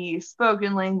 it could be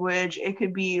spoken language, it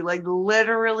could be like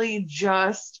literally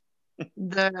just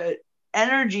the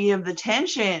energy of the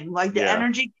tension, like the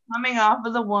energy coming off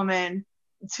of the woman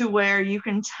to where you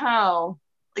can tell,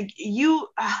 like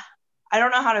I don't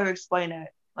know how to explain it.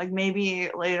 Like maybe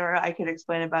later I could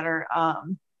explain it better.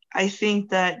 I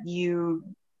think that you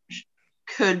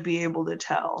could be able to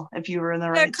tell if you were in the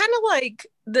right. Yeah, kind of like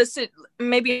this.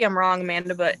 Maybe I'm wrong,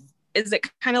 Amanda, but is it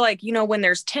kind of like, you know, when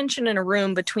there's tension in a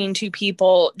room between two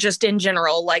people, just in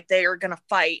general, like they are going to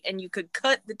fight and you could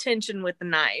cut the tension with a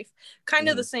knife. Kind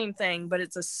of the same thing, but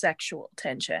it's a sexual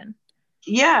tension.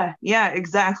 Yeah,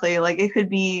 exactly. Like it could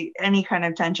be any kind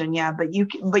of tension. Yeah, but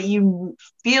you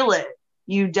feel it.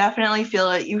 You definitely feel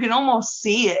it. You can almost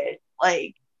see it.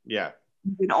 Like, yeah.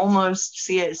 You can almost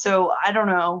see it. So I don't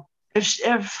know if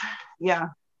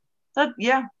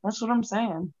that's what I'm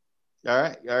saying.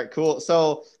 All right, cool.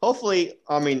 So hopefully,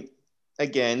 I mean,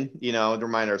 again, you know, to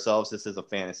remind ourselves, this is a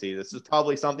fantasy. This is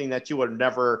probably something that you would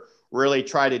never really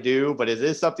try to do, but it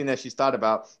is something that she's thought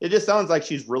about. It just sounds like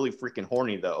she's really freaking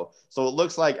horny though. So it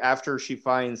looks like after she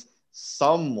finds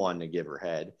someone to give her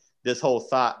head, this whole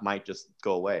thought might just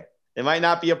go away. It might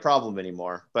not be a problem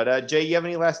anymore. But Jay, you have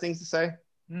any last things to say?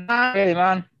 Not really,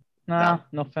 man. No,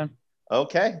 nothing.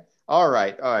 Okay. All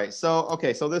right. So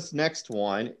this next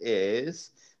one is,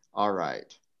 all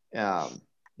right.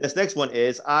 This next one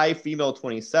is, I, female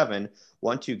 27,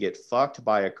 want to get fucked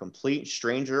by a complete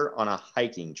stranger on a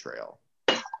hiking trail.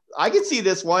 I can see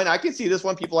this one.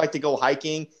 People like to go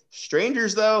hiking.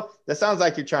 Strangers, though, that sounds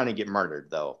like you're trying to get murdered,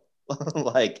 though.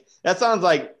 Like, that sounds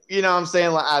like, you know what I'm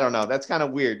saying? Like, I don't know. That's kind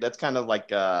of weird. That's kind of like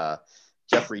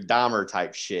Jeffrey Dahmer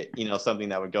type shit, you know, something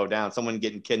that would go down, someone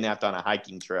getting kidnapped on a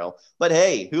hiking trail. But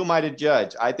hey, who am I to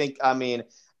judge? I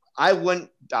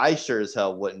sure as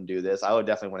hell wouldn't do this. I would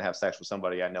definitely want to have sex with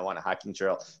somebody I know on a hiking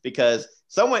trail, because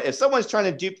if someone's trying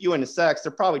to dupe you into sex,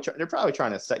 they're probably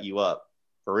trying to set you up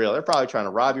for real. They're probably trying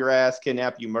to rob your ass,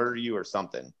 kidnap you, murder you, or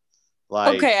something.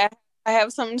 Like, okay, I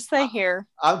have something to say here.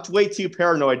 I'm way too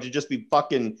paranoid to just be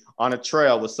fucking on a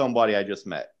trail with somebody I just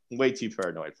met. I'm way too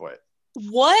paranoid for it.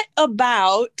 What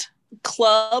about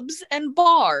clubs and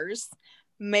bars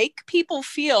make people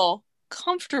feel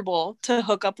comfortable to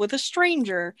hook up with a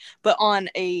stranger, but on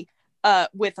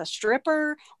with a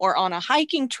stripper or on a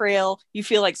hiking trail, you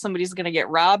feel like somebody's going to get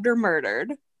robbed or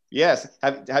murdered? Yes.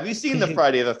 Have you seen the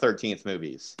Friday the 13th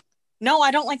movies? No,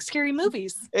 I don't like scary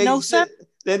movies. No, sir.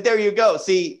 Then there you go.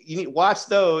 See, you need watch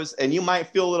those, and you might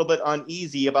feel a little bit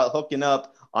uneasy about hooking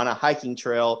up on a hiking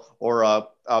trail or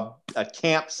a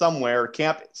camp somewhere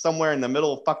in the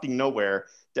middle of fucking nowhere.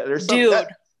 There's Dude.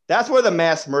 That's where the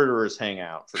mass murderers hang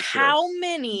out, for sure. How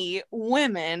many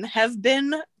women have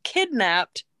been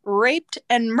kidnapped, raped,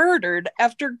 and murdered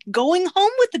after going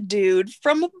home with a dude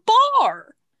from a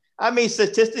bar? I mean,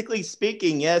 statistically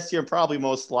speaking, yes, you're probably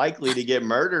most likely to get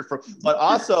murdered but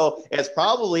also it's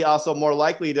probably also more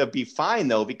likely to be fine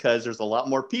though, because there's a lot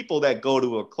more people that go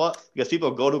to a club, because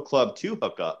people go to a club to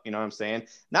hook up. You know what I'm saying?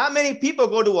 Not many people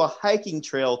go to a hiking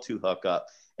trail to hook up.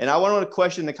 And I want to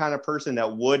question the kind of person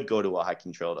that would go to a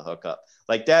hiking trail to hook up.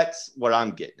 Like, that's what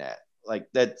I'm getting at. Like,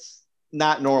 that's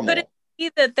not normal. Could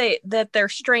it be that they're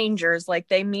strangers, like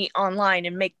they meet online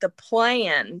and make the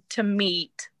plan to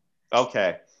meet?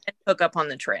 Okay. And hook up on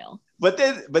the trail. But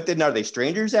then are they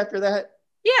strangers after that?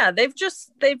 Yeah, they've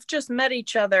just met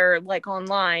each other like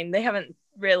online. They haven't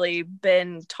really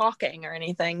been talking or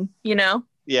anything, you know?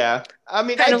 Yeah. I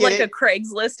mean, kind of like a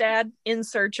Craigslist ad in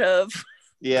search of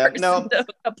to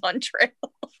hook up on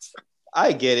trails.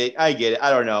 I get it. I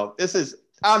don't know.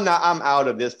 I'm out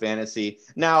of this fantasy.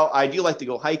 Now, I do like to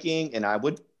go hiking, and I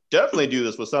would definitely do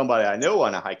this with somebody I know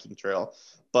on a hiking trail,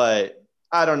 but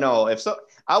I don't know.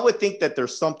 I would think that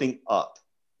there's something up,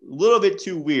 a little bit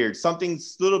too weird.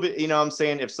 Something's a little bit, you know what I'm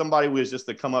saying? If somebody was just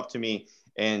to come up to me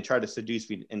and try to seduce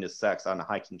me into sex on a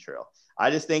hiking trail,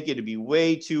 I just think it'd be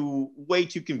way too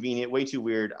convenient, way too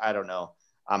weird. I don't know.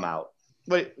 I'm out.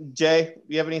 But Jay,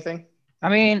 you have anything? I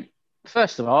mean,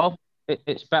 first of all,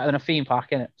 it's better than a theme park,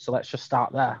 isn't it? So let's just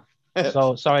start there.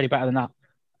 So it's already better than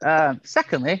that.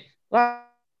 Secondly,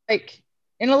 like,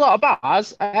 in a lot of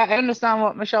bars, I understand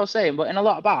what Michelle's saying, but in a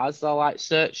lot of bars, they'll like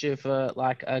search you for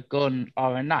like a gun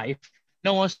or a knife.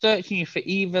 No one's searching you for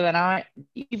either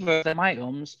of them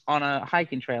items on a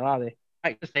hiking trail, are they?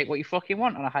 Like, just take what you fucking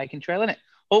want on a hiking trail, innit?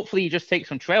 Hopefully, you just take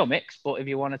some trail mix. But if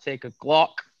you want to take a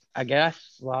Glock, I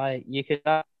guess, like, you could.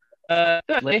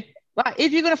 Thirdly, like,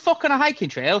 if you're gonna fuck on a hiking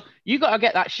trail, you gotta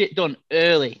get that shit done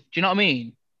early. Do you know what I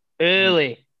mean?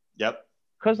 Early. Yep.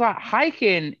 Because like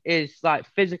hiking is like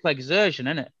physical exertion,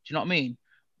 isn't it? Do you know what I mean?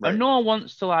 Right. And no one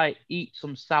wants to like eat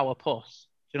some sour puss.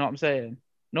 Do you know what I'm saying?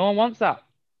 No one wants that.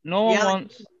 No one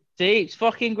wants. See, it's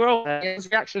fucking gross.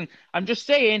 Reaction. I'm just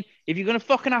saying, if you're gonna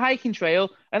fuck on a hiking trail,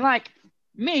 and like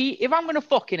me, if I'm gonna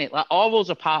fuck in it, like orals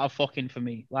are part of fucking for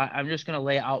me. Like, I'm just gonna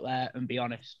lay it out there and be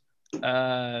honest.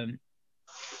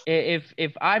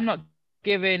 If I'm not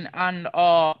giving and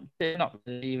or not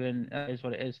even is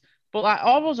what it is. But like,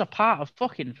 orals are part of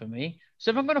fucking for me.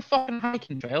 So if I'm gonna fuck on a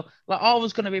hiking trail, like,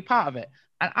 orals gonna be part of it.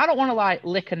 And I don't want to like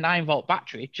lick a 9-volt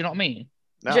battery. Do you know what I mean?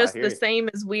 No, just the same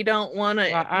as we don't want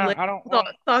to lick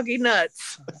soggy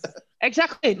nuts.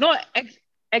 Exactly. No.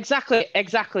 Exactly.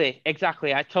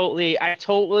 I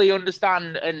totally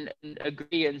understand and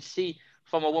agree and see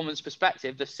from a woman's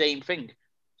perspective the same thing.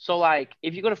 So like,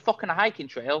 if you're gonna fuck on a hiking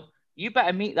trail, you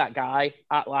better meet that guy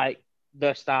at like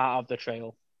the start of the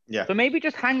trail. Yeah. So maybe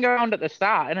just hang around at the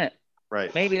start, innit?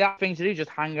 Right. Maybe that thing to do, just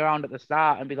hang around at the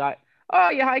start and be like, oh,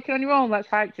 you're hiking on your own, let's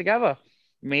hike together.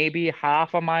 Maybe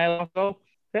half a mile or so.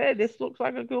 Hey, this looks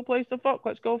like a cool place to fuck.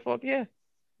 Let's go fuck here.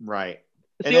 Right.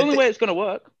 It's the only way it's gonna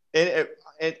work. I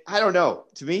don't know.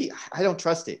 To me, I don't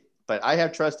trust it, but I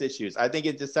have trust issues. I think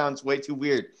it just sounds way too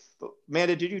weird. But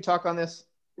Amanda, did you talk on this?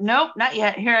 Nope, not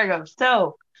yet. Here I go.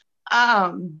 So,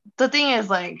 the thing is,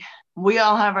 like, we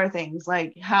all have our things,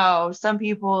 like how some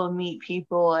people meet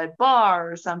people at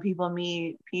bars, some people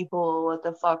meet people at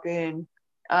the fucking,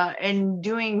 and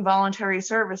doing voluntary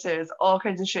services, all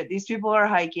kinds of shit. These people are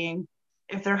hiking.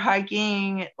 If they're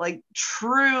hiking, like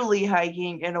truly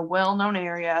hiking in a well-known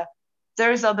area,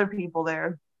 there's other people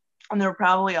there, and they're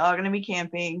probably all going to be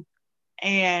camping.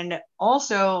 And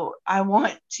also, I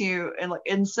want to,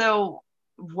 and so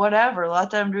whatever,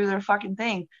 let them do their fucking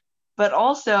thing. But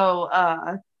also,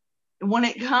 when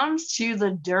it comes to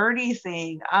the dirty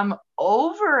thing, I'm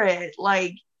over it.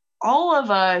 Like, all of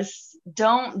us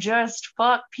don't just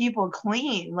fuck people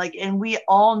clean. Like, and we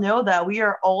all know that we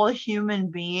are all human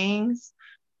beings,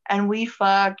 and we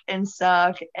fuck and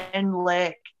suck and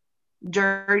lick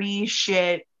dirty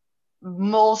shit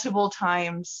multiple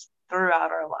times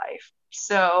throughout our life.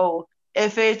 So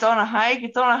if it's on a hike,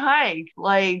 it's on a hike.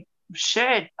 Like,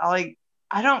 shit, like,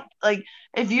 I don't, like,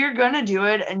 if you're gonna do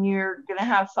it and you're gonna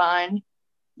have fun,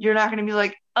 you're not gonna be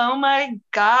like, oh my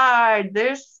god,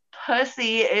 this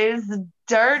pussy is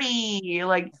dirty.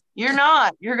 Like, you're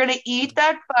not. You're gonna eat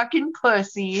that fucking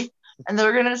pussy, and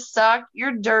they're gonna suck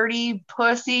your dirty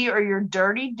pussy or your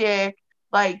dirty dick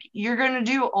Like, you're gonna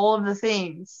do all of the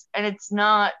things, and it's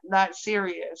not that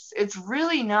serious. It's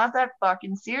really not that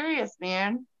fucking serious,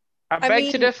 man. I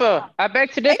beg to differ. I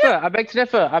beg to differ. I beg to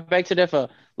differ. I beg to differ.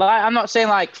 Like, I'm not saying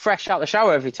like fresh out the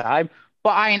shower every time, but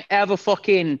I ain't ever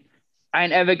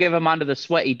give Amanda the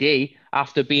sweaty D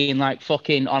after being like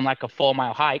fucking on like a 4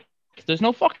 mile hike. There's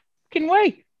no fucking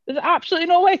way. There's absolutely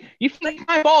no way. You think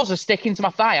my balls are sticking to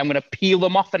my thigh? I'm gonna peel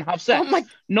them off and have sex.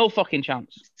 No fucking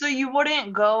chance. So you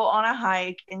wouldn't go on a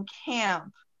hike and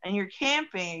camp, and you're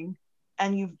camping,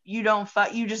 and you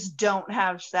just don't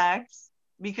have sex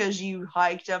because you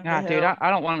hiked up the hill. Dude, I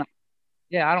don't want.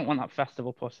 Yeah, I don't want that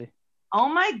festival pussy. Oh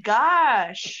my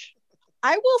gosh.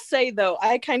 I will say though,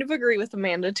 I kind of agree with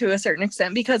Amanda to a certain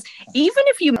extent, because even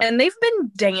if and they've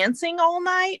been dancing all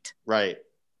night, right?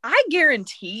 I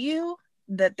guarantee you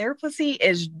that their pussy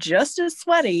is just as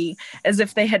sweaty as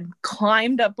if they had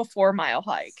climbed up a 4 mile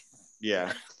hike.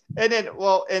 Yeah. And then,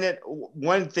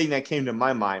 one thing that came to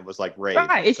my mind was like raves.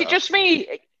 Right. Is it just me?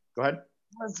 Go ahead.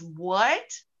 Was what?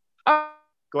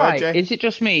 Go ahead, Jay. Is it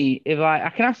just me? If I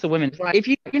can ask the women, like, if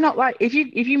you're not like, if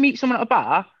you meet someone at a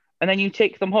bar and then you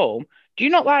take them home, do you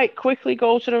not like quickly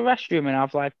go to the restroom and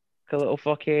have like a little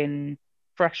fucking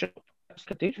fresh up?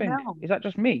 Do you think? No. Is that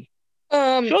just me?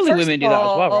 Surely women do that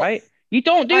as well, right? You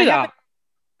don't do that.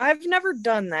 I've never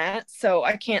done that, so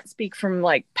I can't speak from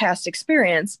like past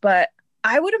experience, but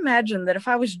I would imagine that if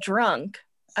I was drunk,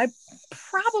 I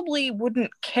probably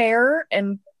wouldn't care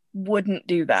and wouldn't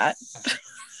do that.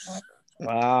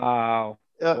 Wow.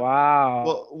 Wow.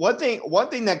 Well, one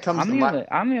thing that comes to mind.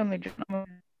 I'm the only gentleman.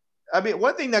 I mean,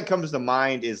 one thing that comes to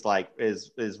mind is like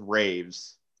is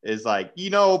raves. Is like,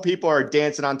 people are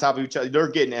dancing on top of each other. They're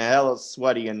getting hella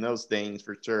sweaty in those things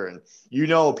for sure. And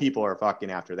people are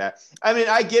fucking after that. I mean,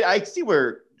 I see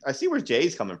where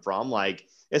Jay's coming from. Like,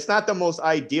 it's not the most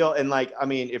ideal. And like, I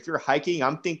mean, if you're hiking,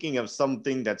 I'm thinking of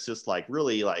something that's just like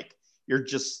really like you're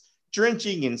just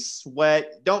drenching in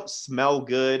sweat, don't smell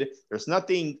good. There's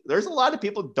a lot of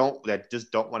people that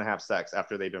just don't want to have sex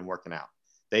after they've been working out.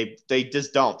 They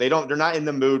just don't. They're not in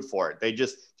the mood for it.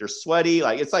 They're sweaty.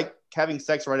 Like, it's like having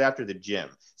sex right after the gym.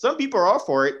 Some people are all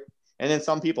for it, and then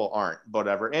some people aren't,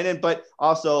 whatever. But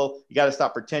also you got to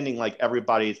stop pretending like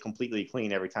everybody is completely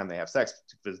clean every time they have sex,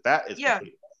 because that is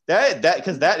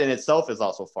because that in itself is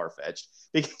also far-fetched.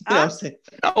 You know what I'm saying?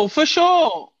 Oh, for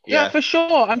sure. Yeah, for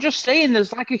sure. I'm just saying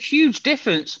there's like a huge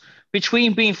difference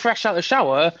between being fresh out of the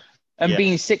shower and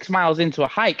being 6 miles into a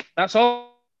hike. That's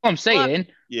all I'm saying.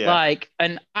 Yeah. Like,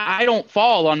 and I don't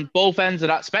fall on both ends of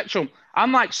that spectrum.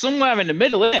 I'm like somewhere in the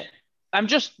middle, innit? I'm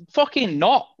just fucking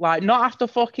not after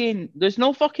fucking. There's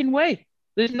no fucking way.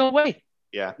 There's no way.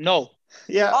 Yeah. No.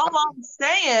 Yeah. All I'm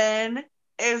saying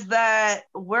is that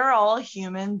we're all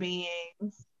human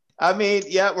beings. I mean,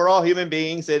 yeah, we're all human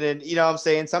beings, and then what I'm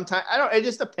saying, sometimes it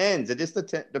just depends. It just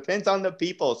depends on the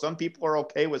people. Some people are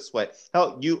okay with sweat.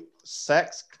 Hell,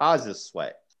 sex causes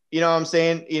sweat. You know what I'm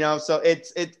saying? So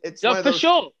it's yeah, for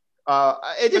sure.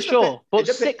 It just for sure. But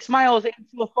 6 miles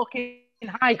into a fucking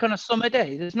hike on a summer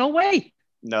day, there's no way.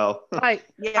 No. Like,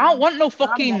 I don't want no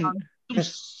fucking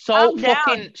salt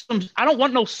fucking. I don't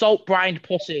want no salt brined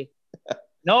pussy.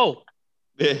 No.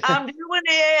 I'm doing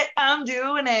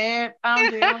it.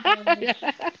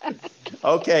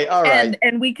 Okay, all right.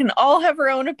 And we can all have our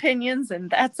own opinions, and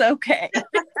that's okay.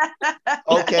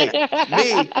 Okay,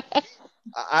 me.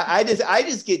 I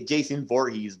just get Jason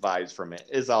Voorhees vibes from it,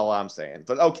 is all I'm saying.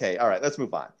 But okay, all right, let's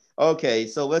move on. Okay,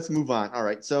 so let's move on. All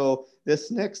right, so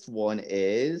this next one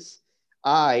is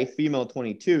I, female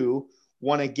 22,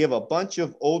 want to give a bunch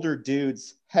of older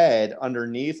dudes head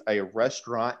underneath a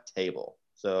restaurant table.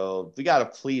 So we got a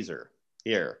pleaser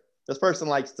here. This person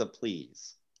likes to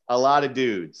please a lot of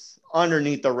dudes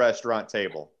underneath the restaurant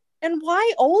table. And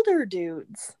why older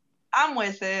dudes? I'm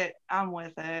with it.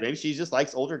 Maybe she just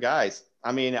likes older guys.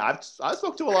 I mean, I've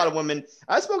spoken to a lot of women.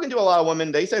 I've spoken to a lot of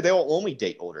women. They say they'll only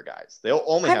date older guys. They'll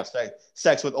only have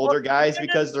sex with older guys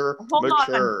because they're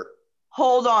mature.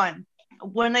 Hold on.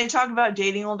 When they talk about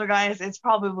dating older guys, it's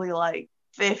probably like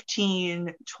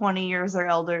 15, 20 years or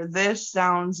elder. This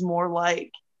sounds more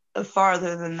like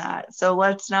farther than that. So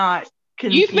let's not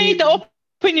confuse. You've made that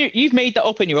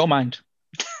up in your own mind.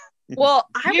 Well,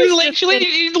 you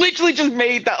literally just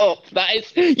made that up.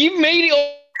 You made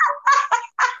it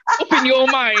up in your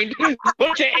mind.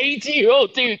 Bunch of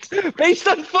 80-year-old dudes based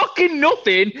on fucking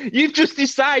nothing. You've just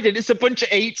decided it's a bunch of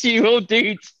 80-year-old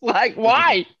dudes. Like,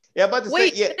 why? Yeah, but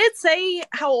did it say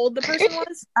how old the person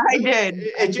was? I did.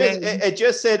 It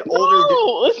just said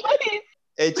older.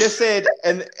 It just said,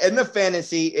 and in the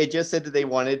fantasy, it just said that they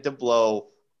wanted to blow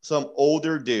some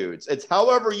older dudes. It's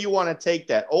however you want to take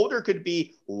that. Older could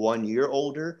be 1 year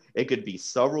older. It could be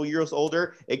several years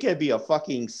older. It could be a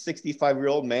fucking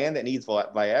 65-year-old man that needs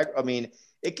Viagra. I mean,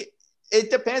 it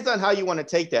depends on how you want to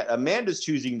take that. Amanda's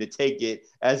choosing to take it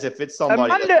as if it's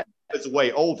somebody that's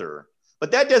way older.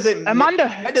 But that doesn't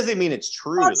mean it's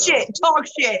true.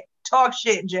 Talk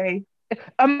shit, Jay.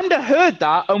 Amanda heard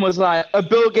that and was like, a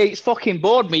Bill Gates fucking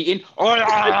board meeting.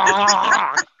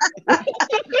 I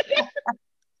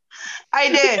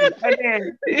did.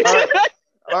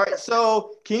 All right.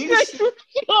 So can you see?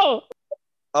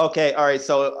 Okay. All right.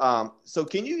 So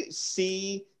can you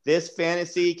see this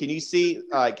fantasy? Can you see,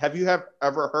 have you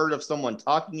ever heard of someone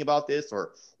talking about this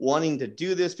or wanting to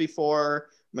do this before?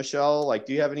 Michelle, like,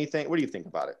 do you have anything? What do you think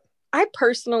about it? I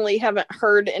personally haven't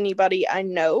heard anybody I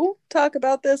know talk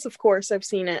about this. Of course, I've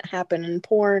seen it happen in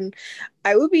porn.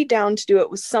 I would be down to do it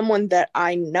with someone that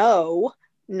I know,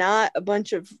 not a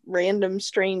bunch of random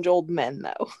strange old men,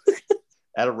 though.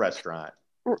 At a restaurant.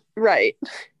 Right.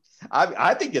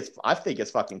 I think it's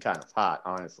fucking kind of hot,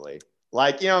 honestly.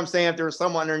 Like, you know what I'm saying? If there was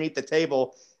someone underneath the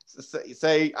table,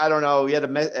 say, I don't know, you had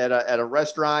at a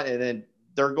restaurant and then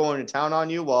they're going to town on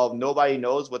you while nobody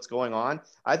knows what's going on.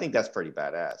 I think that's pretty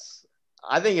badass.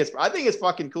 I think it's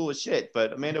fucking cool as shit.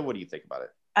 But Amanda, what do you think about it?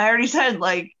 I already said,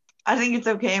 like, I think it's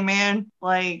okay, man.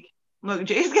 Like, look,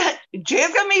 Jay's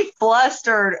got me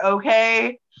flustered,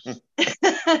 okay?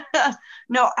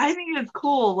 No, I think it's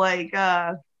cool, like,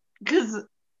 because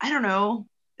I don't know,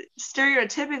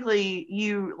 stereotypically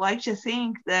you like to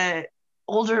think that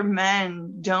older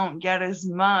men don't get as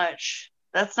much.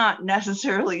 That's not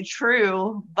necessarily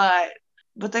true, but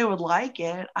they would like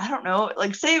it. I don't know.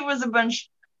 Like, say it was a bunch,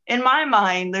 in my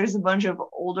mind, there's a bunch of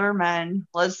older men,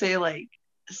 let's say like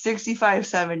 65,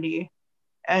 70,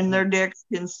 and their dicks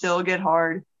can still get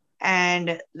hard.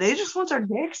 And they just want their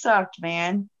dick sucked,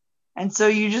 man. And so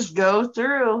you just go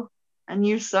through and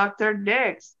you suck their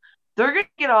dicks. They're going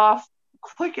to get off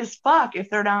quick as fuck if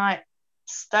they're not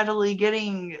steadily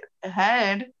getting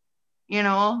ahead. You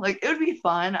know, like, it would be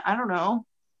fun. I don't know.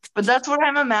 But that's what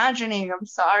I'm imagining. I'm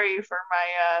sorry for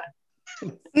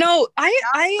my No,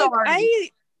 I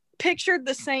pictured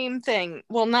the same thing.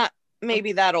 Well, not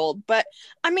maybe that old, but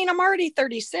I mean, I'm already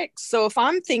 36. So if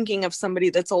I'm thinking of somebody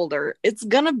that's older, it's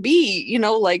gonna be, you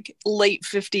know, like late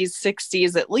 50s,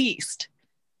 60s at least.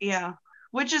 Yeah.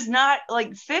 Which is not,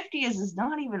 like, 50s is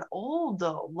not even old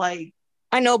though. Like,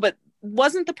 I know, but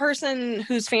wasn't the person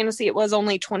whose fantasy it was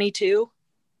only 22?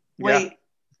 Wait.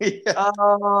 Yeah.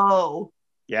 Oh.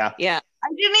 Yeah. Yeah. I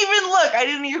didn't even look. I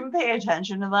didn't even pay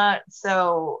attention to that.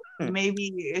 So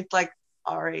maybe it's like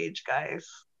our age, guys.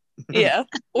 Yeah.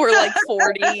 Or like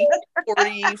 40,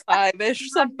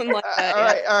 45-ish, something like that.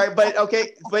 All right. But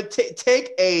okay. But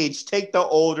take age, take the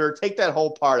older, take that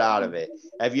whole part out of it.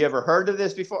 Have you ever heard of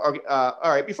this before? Okay, all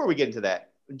right. Before we get into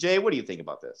that, Jay, what do you think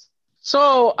about this?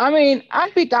 So, I mean,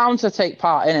 I'd be down to take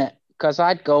part in it because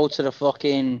I'd go to the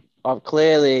fucking.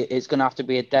 Clearly, it's going to have to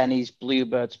be a Denny's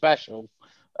Bluebird special.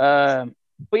 But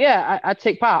yeah, I'd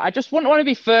take part. I just wouldn't want to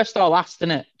be first or last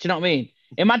in it. Do you know what I mean?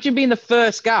 Imagine being the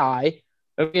first guy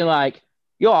and being like,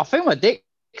 yo, I think my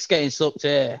dick's getting sucked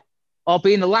here. Or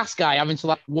being the last guy having to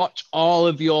like watch all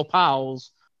of your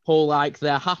pals pull like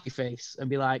their happy face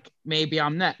and be like, maybe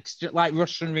I'm next. Just like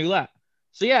Russian roulette.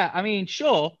 So yeah, I mean,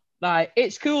 sure. Like,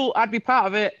 it's cool. I'd be part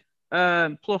of it.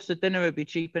 Plus the dinner would be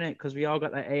cheap in it because we all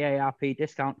got the AARP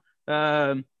discount.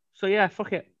 So yeah,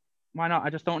 fuck it. Why not? I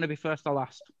just don't want to be first or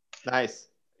last. Nice.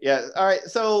 Yeah. All right.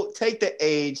 So take the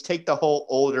age, take the whole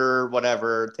older,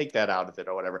 whatever, take that out of it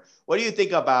or whatever. What do you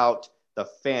think about the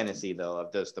fantasy though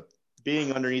of just the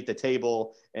being underneath the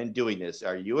table and doing this?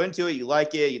 Are you into it? You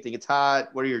like it? You think it's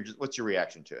hot? What's your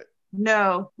reaction to it?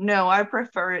 No, I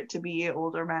prefer it to be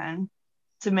older men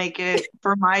to make it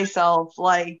for myself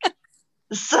like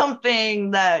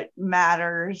something that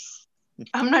matters.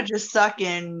 I'm not just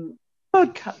sucking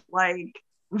like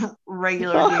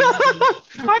regular dudes.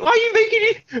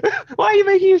 Why are you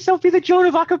making yourself be the Joan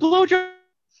of Arc of blowjobs?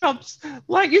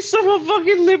 Like you're someone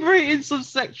fucking liberating some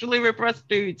sexually repressed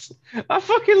dudes. I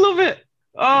fucking love it.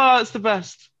 Oh, it's the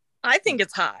best. I think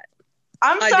it's hot.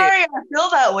 I'm sorry, I feel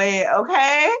that way,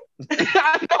 okay?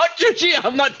 I'm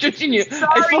not judging you. Sorry,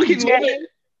 I fucking love it.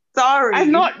 Sorry.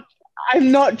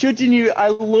 I'm not judging you. I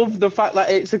love the fact that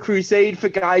it's a crusade for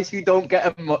guys who don't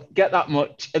get that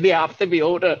much and they have to be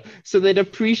older, so they'd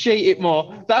appreciate it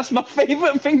more. That's my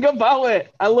favorite thing about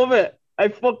it. I love it. I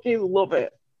fucking love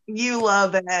it. You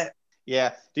love it.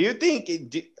 Yeah. Do you think?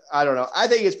 I don't know. I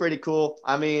think it's pretty cool.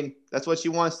 I mean, that's what she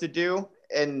wants to do.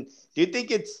 And do you think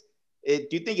it's Do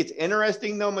you think it's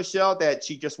interesting though, Michelle, that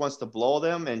she just wants to blow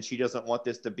them and she doesn't want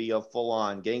this to be a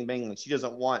full-on gangbang? Like, she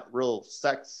doesn't want real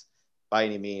sex by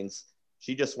any means.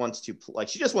 She just wants to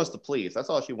please. That's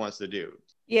all she wants to do.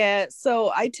 Yeah,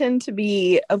 so I tend to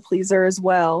be a pleaser as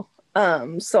well.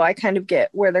 So I kind of get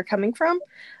where they're coming from.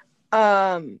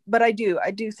 But I do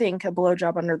think a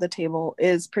blowjob under the table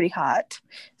is pretty hot.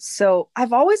 So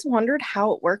I've always wondered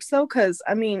how it works though, because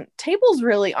I mean, tables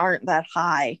really aren't that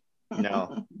high.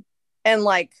 No. And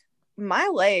like my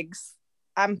legs,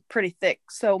 I'm pretty thick,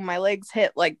 so my legs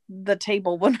hit like the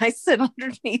table when I sit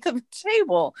underneath of a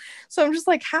table. So I'm just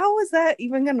like, how is that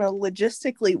even gonna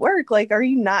logistically work? Like, are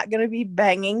you not gonna be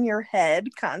banging your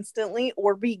head constantly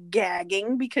or be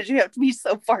gagging because you have to be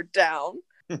so far down?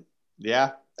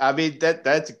 Yeah, I mean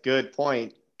that's a good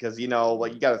point, because you know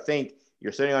what, you got to think,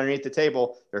 you're sitting underneath the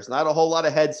table. There's not a whole lot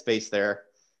of head space there.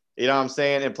 You know what I'm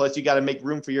saying? And plus you got to make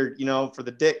room for your, for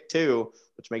the dick too,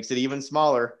 which makes it even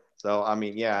smaller. So, I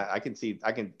mean, yeah, I can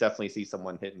definitely see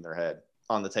someone hitting their head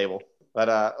on the table.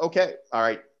 But, okay. All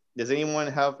right. Does anyone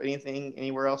have anything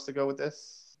anywhere else to go with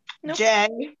this? Nope.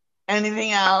 Jay,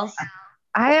 anything else?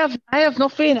 I have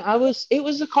nothing. It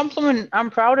was a compliment. I'm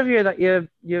proud of you that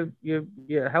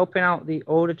you're helping out the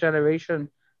older generation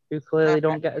who clearly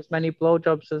don't get as many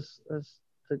blowjobs as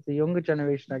the younger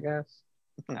generation, I guess.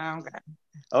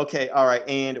 Okay. All right.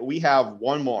 And we have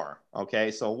one more.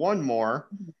 Okay. So one more.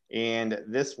 And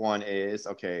this one is,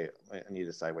 okay, I need to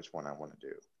decide which one I want to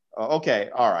do. Okay.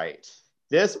 All right.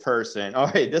 This person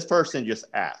just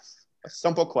asked a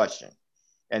simple question.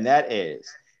 And that is,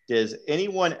 does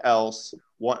anyone else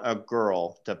want a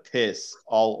girl to piss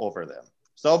all over them?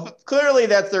 So clearly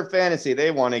that's their fantasy.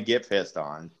 They want to get pissed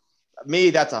on. Me,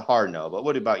 that's a hard no. But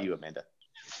what about you, Amanda?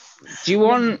 Do you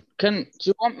want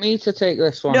me to take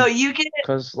this one? No, you can.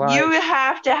 Because you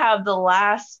have to have the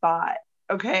last spot.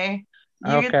 Okay.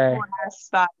 You get the last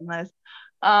spot in this.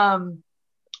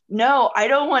 No, I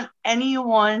don't want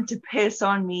anyone to piss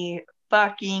on me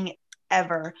fucking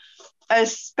ever,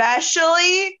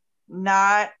 especially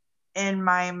not in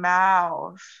my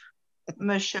mouth.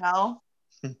 Michelle?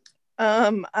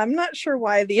 I'm not sure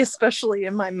why the especially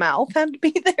in my mouth had to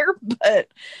be there, but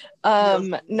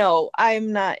no,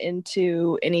 I'm not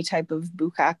into any type of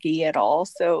bukkake at all.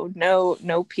 So no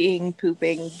peeing,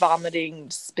 pooping,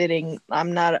 vomiting, spitting.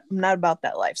 I'm not about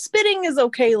that life. Spitting is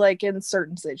okay, like in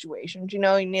certain situations. You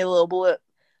need a little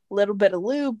bit of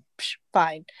lube,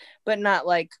 fine, but not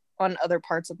like on other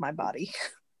parts of my body.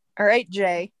 All right,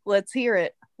 Jay, let's hear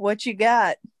it. What you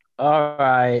got? All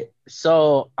right,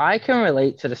 so I can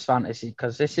relate to this fantasy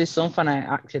because this is something I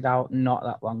acted out not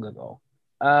that long ago.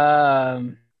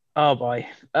 Oh boy,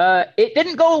 it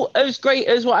didn't go as great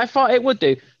as what I thought it would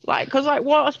do. Because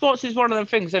water sports is one of them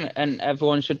things, isn't it? And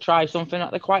everyone should try something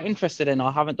that they're quite interested in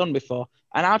or haven't done before.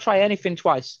 And I'll try anything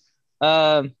twice.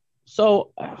 Dude,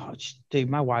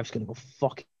 my wife's gonna go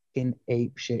fucking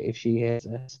ape shit if she hears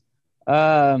this.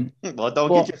 Well,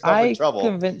 don't get yourself in trouble. I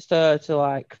convinced her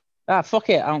to fuck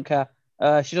it, I don't care.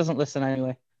 She doesn't listen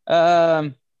anyway.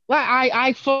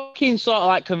 I fucking sort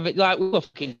of convinced, we were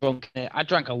fucking drunk in it. I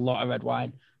drank a lot of red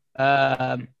wine.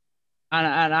 And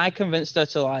I convinced her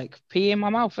to pee in my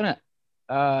mouth, innit?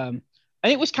 And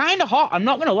it was kind of hot. I'm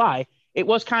not gonna lie, it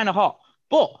was kind of hot.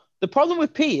 But the problem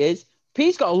with pee is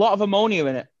pee's got a lot of ammonia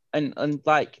in it, and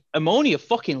ammonia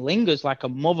fucking lingers like a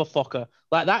motherfucker.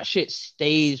 That shit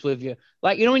stays with you.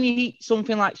 When you eat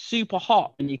something super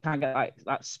hot and you can't get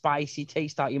that spicy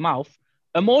taste out your mouth,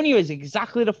 ammonia is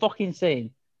exactly the fucking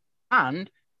same. And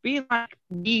being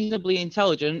reasonably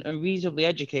intelligent and reasonably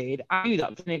educated, I knew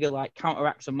that vinegar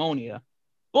counteracts ammonia.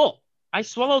 But I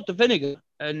swallowed the vinegar,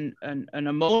 and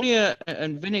ammonia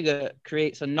and vinegar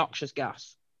creates a noxious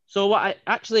gas. So what I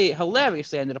actually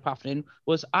hilariously ended up happening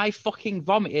was I fucking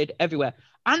vomited everywhere.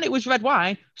 And it was red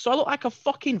wine, so I looked like a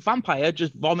fucking vampire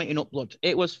just vomiting up blood.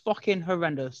 It was fucking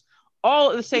horrendous.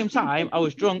 All at the same time, I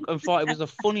was drunk and thought it was the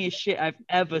funniest shit I've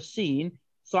ever seen.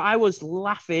 So I was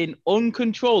laughing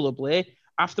uncontrollably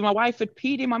after my wife had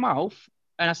peed in my mouth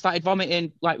and I started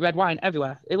vomiting red wine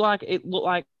everywhere. It looked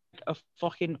like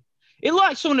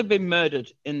someone had been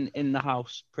murdered in the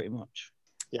house, pretty much.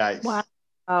 Yikes. Wow.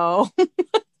 Oh.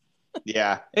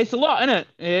 Yeah. It's a lot, isn't it?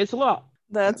 It's a lot.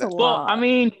 That's a lot. But I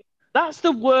mean, that's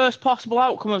the worst possible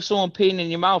outcome of someone peeing in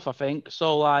your mouth, I think.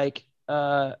 So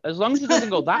as long as it doesn't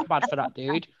go that bad for that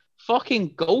dude,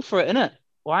 fucking go for it, innit?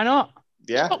 Why not?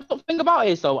 Yeah. The thing about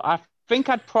it is, though, I think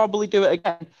I'd probably do it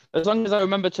again as long as I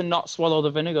remember to not swallow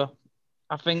the vinegar.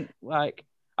 I think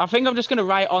I'm just gonna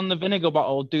write on the vinegar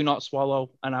bottle, "Do not swallow,"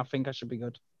 and I think I should be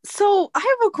good. So I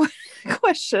have a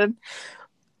question.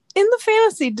 In the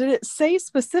fantasy, did it say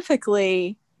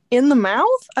specifically In the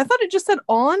mouth? I thought it just said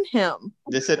on him.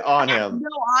 This said on him. No,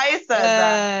 I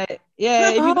said that. Yeah.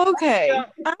 If you, Okay.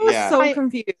 I was so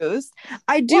confused.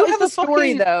 I do have a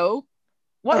story though.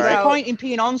 What is the point in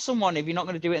peeing on someone if you're not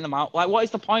going to do it in the mouth? Like, what is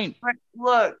the point?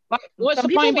 Look, like, what's some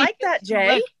the point? People like that,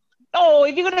 Jay. Oh,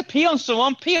 if you're going to pee on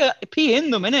someone, pee in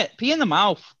them, innit? Pee in the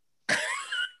mouth.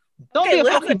 Don't be a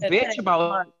fucking bitch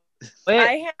about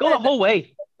it. Go the whole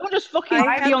way. Don't just fucking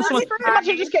pee on someone.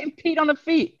 Imagine just getting peed on the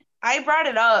feet. I brought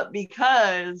it up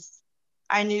because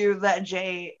I knew that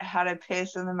Jay had a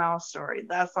piss in the mouth story.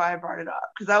 That's why I brought it up.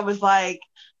 Because I was like,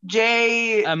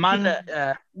 Jay,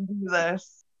 Amanda, do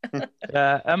this.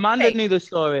 Amanda knew the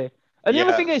story. And the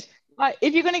other thing is, like,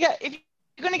 if you're gonna get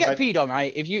peed on,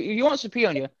 right? If you want to pee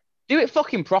on you, do it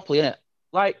fucking properly, innit?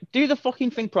 Like, do the fucking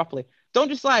thing properly. Don't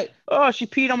just like, oh, she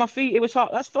peed on my feet. It was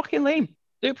hot. That's fucking lame.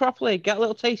 Do it properly. Get a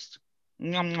little taste.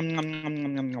 Nom, nom, nom,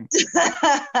 nom, nom, nom.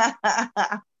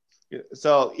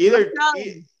 So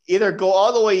either go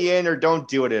all the way in or don't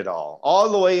do it at all. All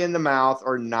the way in the mouth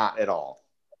or not at all.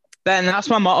 Ben, that's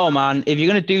my motto, man. If you're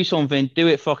gonna do something, do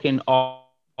it fucking all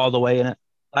the way in it.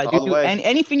 Like,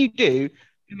 anything you do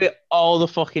it all the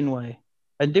fucking way,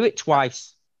 and do it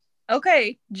twice.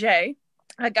 Okay, Jay,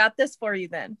 I got this for you.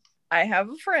 Then I have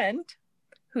a friend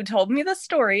who told me the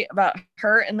story about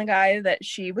her and the guy that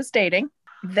she was dating.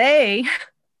 They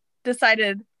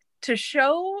decided to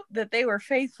show that they were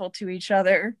faithful to each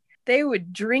other. They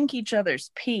would drink each other's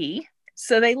pee.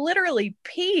 So they literally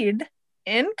peed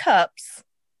in cups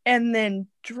and then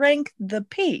drank the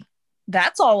pee.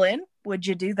 That's all in. Would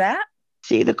you do that?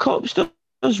 See, the cups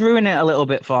does ruin it a little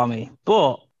bit for me.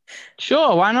 But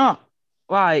sure, why not?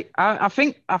 Like, I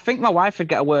think my wife would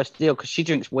get a worse deal because she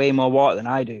drinks way more water than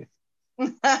I do.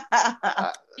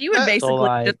 You would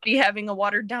basically just be having a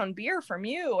watered down beer from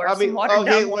you, or some watered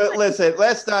down. Well, listen,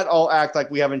 let's not all act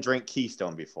like we haven't drank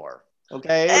Keystone before.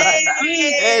 Okay,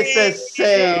 it's the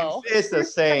same. It's the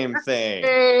same thing.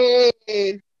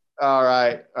 All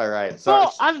right. So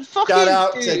shout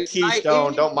out to Keystone.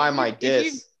 Like, don't mind my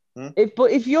diss.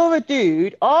 But if you're a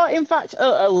dude, or in fact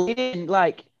a lady,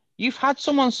 like, you've had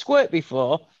someone squirt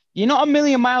before, you're not a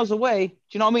million miles away. Do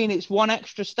you know what I mean? It's one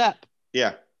extra step.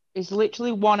 Yeah. It's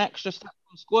literally one extra step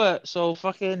from squirt. So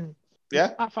fucking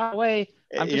that far away.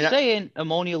 I'm just saying,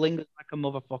 ammonia lingers like a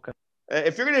motherfucker.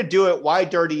 If you're gonna do it, why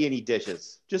dirty any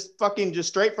dishes? Just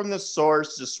straight from the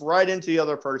source, just right into the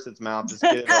other person's mouth. Just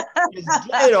get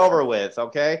it over with,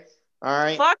 okay? All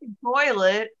right. Fucking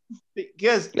toilet.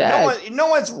 Because no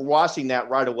one's washing that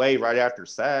right away, right after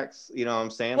sex. You know what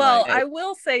I'm saying? Well, I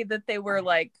will say that they were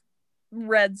like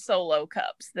red Solo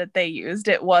cups that they used.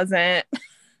 It wasn't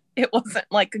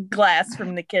like a glass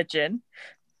from the kitchen.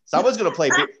 Someone's gonna play.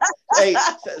 Hey,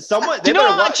 someone. Do you know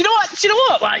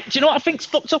what? Like, do you know what I think's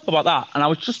fucked up about that? And I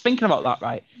was just thinking about that.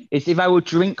 Right, is if I would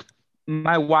drink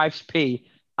my wife's pee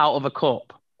out of a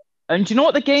cup. And do you know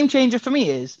what the game changer for me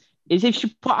is? Is if she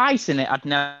put ice in it, I'd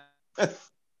never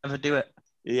do it.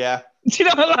 Yeah. Do you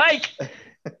know, like,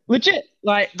 legit,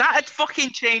 like, that'd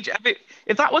fucking change every.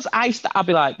 If that was ice, I'd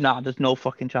be like, nah, there's no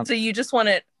fucking chance. So you just want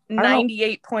it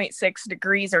 98.6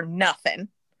 degrees or nothing.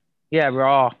 Yeah,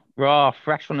 raw,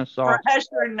 fresh from the sauce. Fresh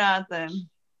or nothing.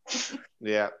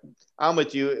 Yeah, I'm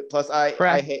with you. Plus,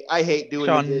 I hate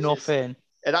doing nothing.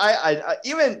 And I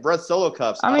even red Solo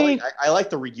cups. I like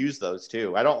to reuse those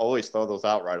too. I don't always throw those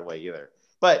out right away either.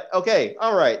 But okay,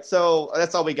 all right. So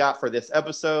that's all we got for this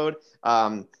episode.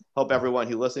 Hope everyone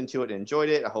who listened to it enjoyed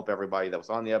it. I hope everybody that was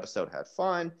on the episode had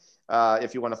fun.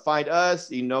 If you want to find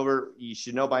us, you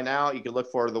should know by now. You can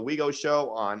look for The WeGo Show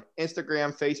on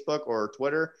Instagram, Facebook, or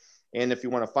Twitter. And if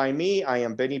you want to find me, I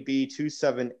am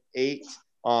BennyB278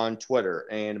 on Twitter.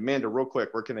 And Amanda, real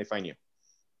quick, where can they find you?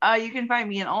 You can find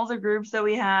me in all the groups that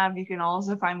we have. You can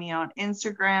also find me on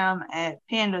Instagram at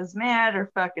Pandas Mad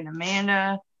or fucking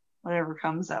Amanda, whatever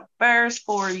comes up first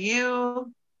for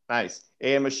you. Nice.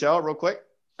 And Michelle, real quick.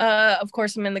 Of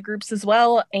course, I'm in the groups as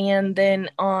well. And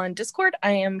then on Discord,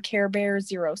 I am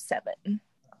CareBear07.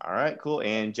 All right, cool.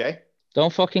 And Jay?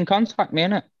 Don't fucking contact me,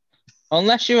 innit?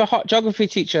 Unless you're a hot geography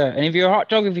teacher. And if you're a hot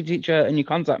geography teacher and you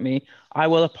contact me, I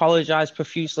will apologize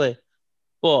profusely.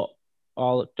 But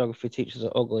all geography teachers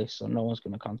are ugly, so no one's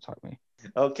going to contact me.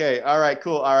 Okay. All right,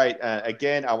 cool. All right.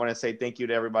 Again, I want to say thank you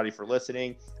to everybody for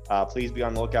listening. Please be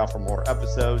on the lookout for more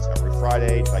episodes every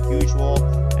Friday, like usual.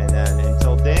 And then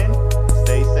until then,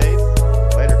 stay safe.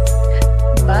 Later.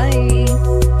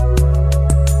 Bye.